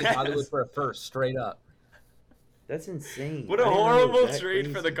was that, literally yes. Hollywood for a first, straight up. That's insane. What a I didn't know it was horrible that trade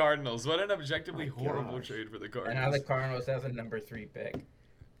for crazy. the Cardinals. What an objectively My horrible gosh. trade for the And Cardinals. now the Cardinals has a number 3 pick.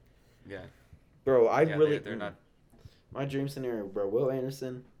 Yeah. Bro, I Yeah, really. they're not. My dream scenario, bro. Will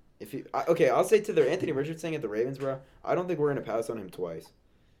Anderson. Okay, I'll say to their Anthony Richardson at the Ravens, bro. I don't think we're gonna pass on him twice.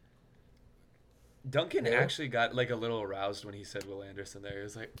 Duncan Yeah. actually got like a little aroused when he said Will Anderson there. He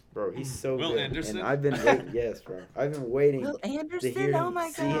was like, Bro, he's so Will good. Anderson? And I've been waiting. Yes, bro. I've been waiting to hear Anderson? him,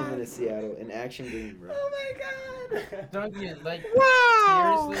 see him in a Seattle in action green, bro. my god! Duncan, like,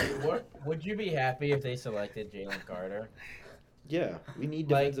 Wow! seriously, what would you be happy if they selected Jalen Carter? Yeah, we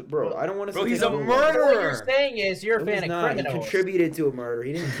need Like, defensive. Bro, I don't want to. Bro, see he's him a go- murderer! What you're saying is you're a No, fan he's of not. criminals. He contributed to a murder.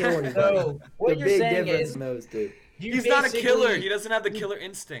 He didn't kill anybody. So, what the you're big saying difference is in those two. you He's not a killer. basically- He doesn't have the killer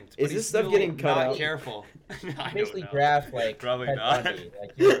instinct. Is but this he's stuff still getting cut not out? careful. I You don't basically know. draft like Probably Ted not. Bundy.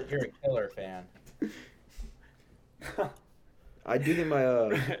 Like you're a killer fan. I do think my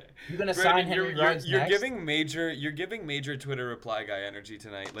You gonna sign Brandon, Henry you're Ruggs next? giving major Twitter reply guy energy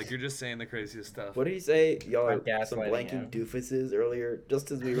tonight. Like you're just saying the craziest stuff. What did he say? Y'all I'm are some gaslighting blanking him. doofuses earlier. Just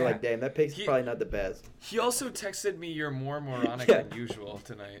as we were like, damn, that pick's He- probably not the best. He also texted me, "You're more moronic Yeah. than usual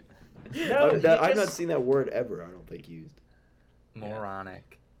tonight." No, I've not just- seen that word ever. I don't think used.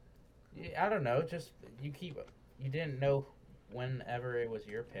 Moronic. I don't know. Just you didn't know whenever it was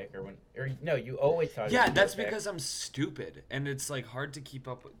your pick no, you always thought. it Yeah, was that's your pick. because I'm stupid, and it's like hard to keep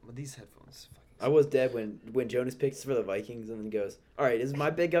up with these headphones. I was dead when Jonas picks for the Vikings and then goes, all right, is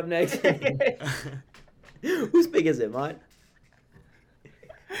my pick up next? Whose pick is it, mine?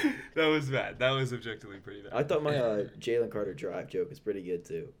 That was bad. That was objectively pretty bad. I thought my Jalen Carter drive joke was pretty good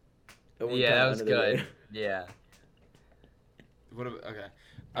too. It went Yeah, kinda that was under the good. radar. Yeah. What about, okay.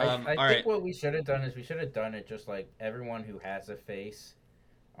 I all think right. what we should have done is we should have done it just like everyone who has a face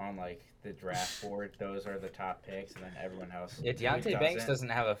on like the draft board. Those are the top picks, and then everyone else. Yeah, who Deontay Banks doesn't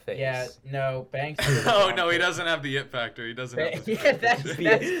have a face. Yeah, no, Banks. Oh no, he doesn't have the it factor. He doesn't have the Yeah,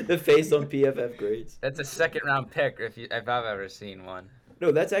 that's- The face on PFF grades. That's a second round pick if I've ever seen one.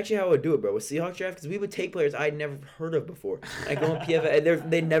 No, that's actually how I would do it, bro. With Seahawks draft, because we would take players I'd never heard of before. I go on PFF,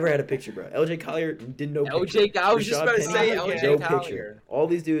 and they never had a picture, bro. LJ Collier did no picture. I was just Rashad about to Penny, say no LJ no Collier. picture. All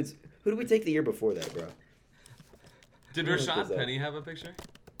these dudes. Who did we take the year before that, bro? Did Who was Rashad that? Penny have a picture?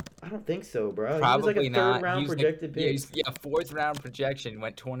 I don't think so, bro. Probably he was like a not. third round He was projected pick. Yeah, fourth round projection,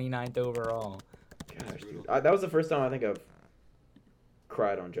 went 29th overall. Gosh, dude. That was the first time I think I've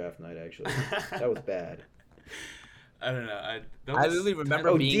cried on draft night, actually. That was bad. I don't know. I literally remember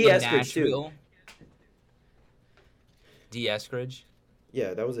Oh, being D. in Eskridge, too. Nashville. D. Eskridge.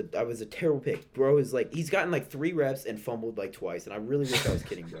 Yeah, that was a terrible pick. Bro is like he's gotten like 3 reps and fumbled like twice, and I really wish I was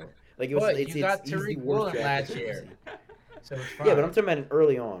kidding, bro. Like it was But it's, you got he's the Tariq worst Woolen draft last pick I've ever year. seen. So it's fine. Yeah, but I'm talking about an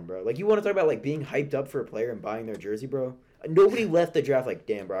early on, bro. Like you want to talk about like being hyped up for a player and buying their jersey, bro. Nobody left the draft like,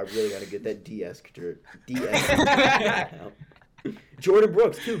 damn, bro, I really gotta get that DS shirt. Jordan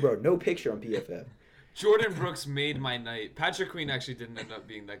Brooks too, bro. No picture on PFF. Jordan Brooks made my night. Patrick Queen actually didn't end up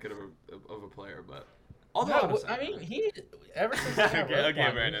being that good of a player, but No, I mean he ever since he got Okay, Roquan, okay,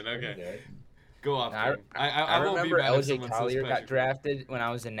 he's Brandon, pretty okay. good. go off. I, King. I won't be remember mad if LJ someone says Collier got Patrick Queen. drafted when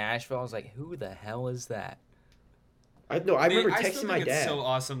I was in Nashville. I was like, who the hell is that? I Nate, remember I texting still my think it's dad. so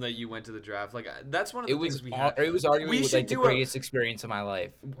awesome that you went to the draft. Like that's one of the It was things we have. arguably We like should the do a- greatest experience of my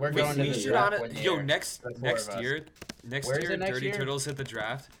life. We're Wait, going to we the should draft on one it. year. Yo, next The four of next us. year, next Where's year, it next Dirty year? Turtles hit the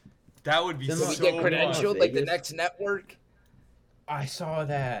draft. That would be Then So we we so get Las fun. credentialed like the Vegas. next network. I saw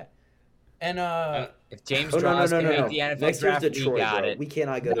that. And If James Oh no Draws can no! make the NFL Next year's draft, Detroit, we got bro. it. We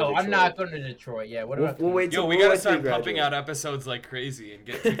cannot go to no, Detroit. I'm not going to Detroit. Yeah, what about? We'll wait Yo, till we we'll gotta wait till start you pumping graduate. out episodes like crazy and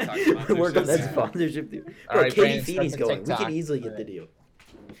get TikTok sponsorships. Work on that Yeah. sponsorship, dude. All Bro, right, Katie Brandon, Feeney's start the going. We TikTok. can easily get the Alright. deal.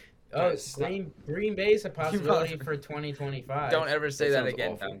 Oh, Stop. Green Bay's a possibility for 2025. Don't ever say That that sounds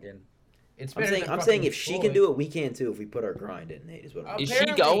again, awful. Duncan. It's I'm better saying, than I'm saying fucking if she can Floyd. do it, we can too. If we put our grind in, Nate, is what I'm Is saying.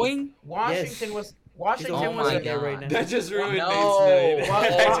 she Apparently, going? Washington was Washington Oh was my a, God. right now. That just ruined No, Nate's night.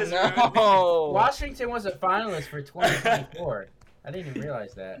 That just ruined Nate's- no. Washington was a finalist for 2024. I didn't even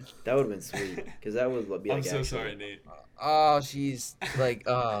realize that. That would have been sweet because that would be like. I'm so actually- sorry, Nate. Oh, she's like,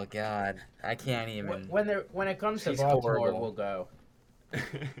 oh god, I can't even. When it comes to She's Baltimore, horrible. we'll go.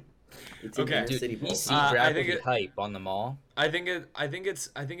 It's in Okay. inner Dude, city ball. EC I draft think would be it- hype on the mall. I think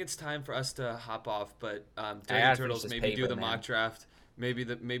it's time for us to hop off, but I Dirty gotta Turtles finish this maybe do paper, the man. mock draft. Maybe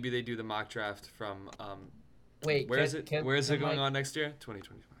they do the mock draft from Wait, where is it? Where is it can, going like, on next year?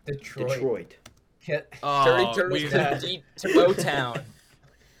 2025. Detroit. Can, Dirty Oh, Turtles we- go deep to Motown.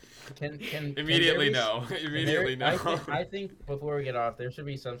 can immediately there be- no. Immediately no. I think before we get off, there should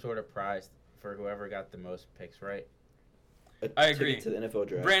be some sort of prize for whoever got the most picks right. A I ticket agree. to the NFL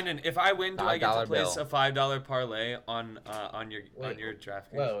draft. Brandon, if I win, do I get to $5 place bill. a $5 parlay on your Wait, your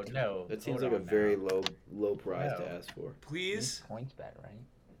draft? Whoa, no. That seems hold like a on very now. low price to No. ask for. Please. Points bet, right?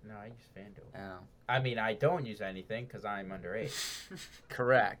 No, I use FanDuel. Oh, I mean, I don't use anything because I'm underage.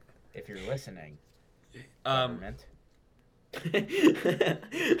 correct. If you're listening, Um, government.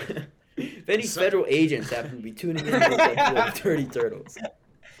 If any So- federal agents happen to be tuning in to the Dirty Turtles,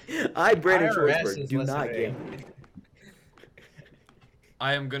 I, Brandon IRS Schwartzberg, is do not listening. gamble.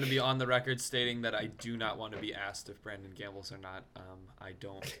 I am going to be on the record stating that I do not want to be asked if Brandon gambles or not. I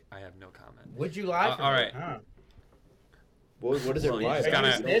don't. I have no comment. Would you lie for all me? right. Huh? What is there Well, you lie just about?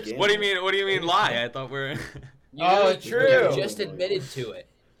 gotta- You don't gamble. What do you mean? What do you mean lie? I thought we're. Oh, You true. just admitted to it.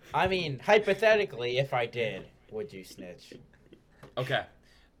 I mean, hypothetically, if I did, would you snitch? Okay.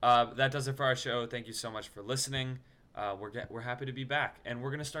 That does it for our show. Thank you so much for listening. We're happy to be back, and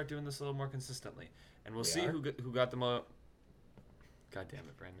we're gonna start doing this a little more consistently, and we'll We see are? who got the most. God damn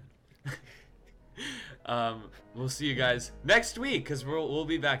it, Brandon. We'll see you guys next week because we'll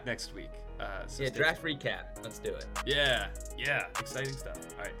be back next week. So Yeah, stay draft tuned. recap. Let's do it. Yeah, exciting stuff.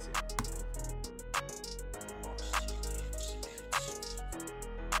 All right, see ya.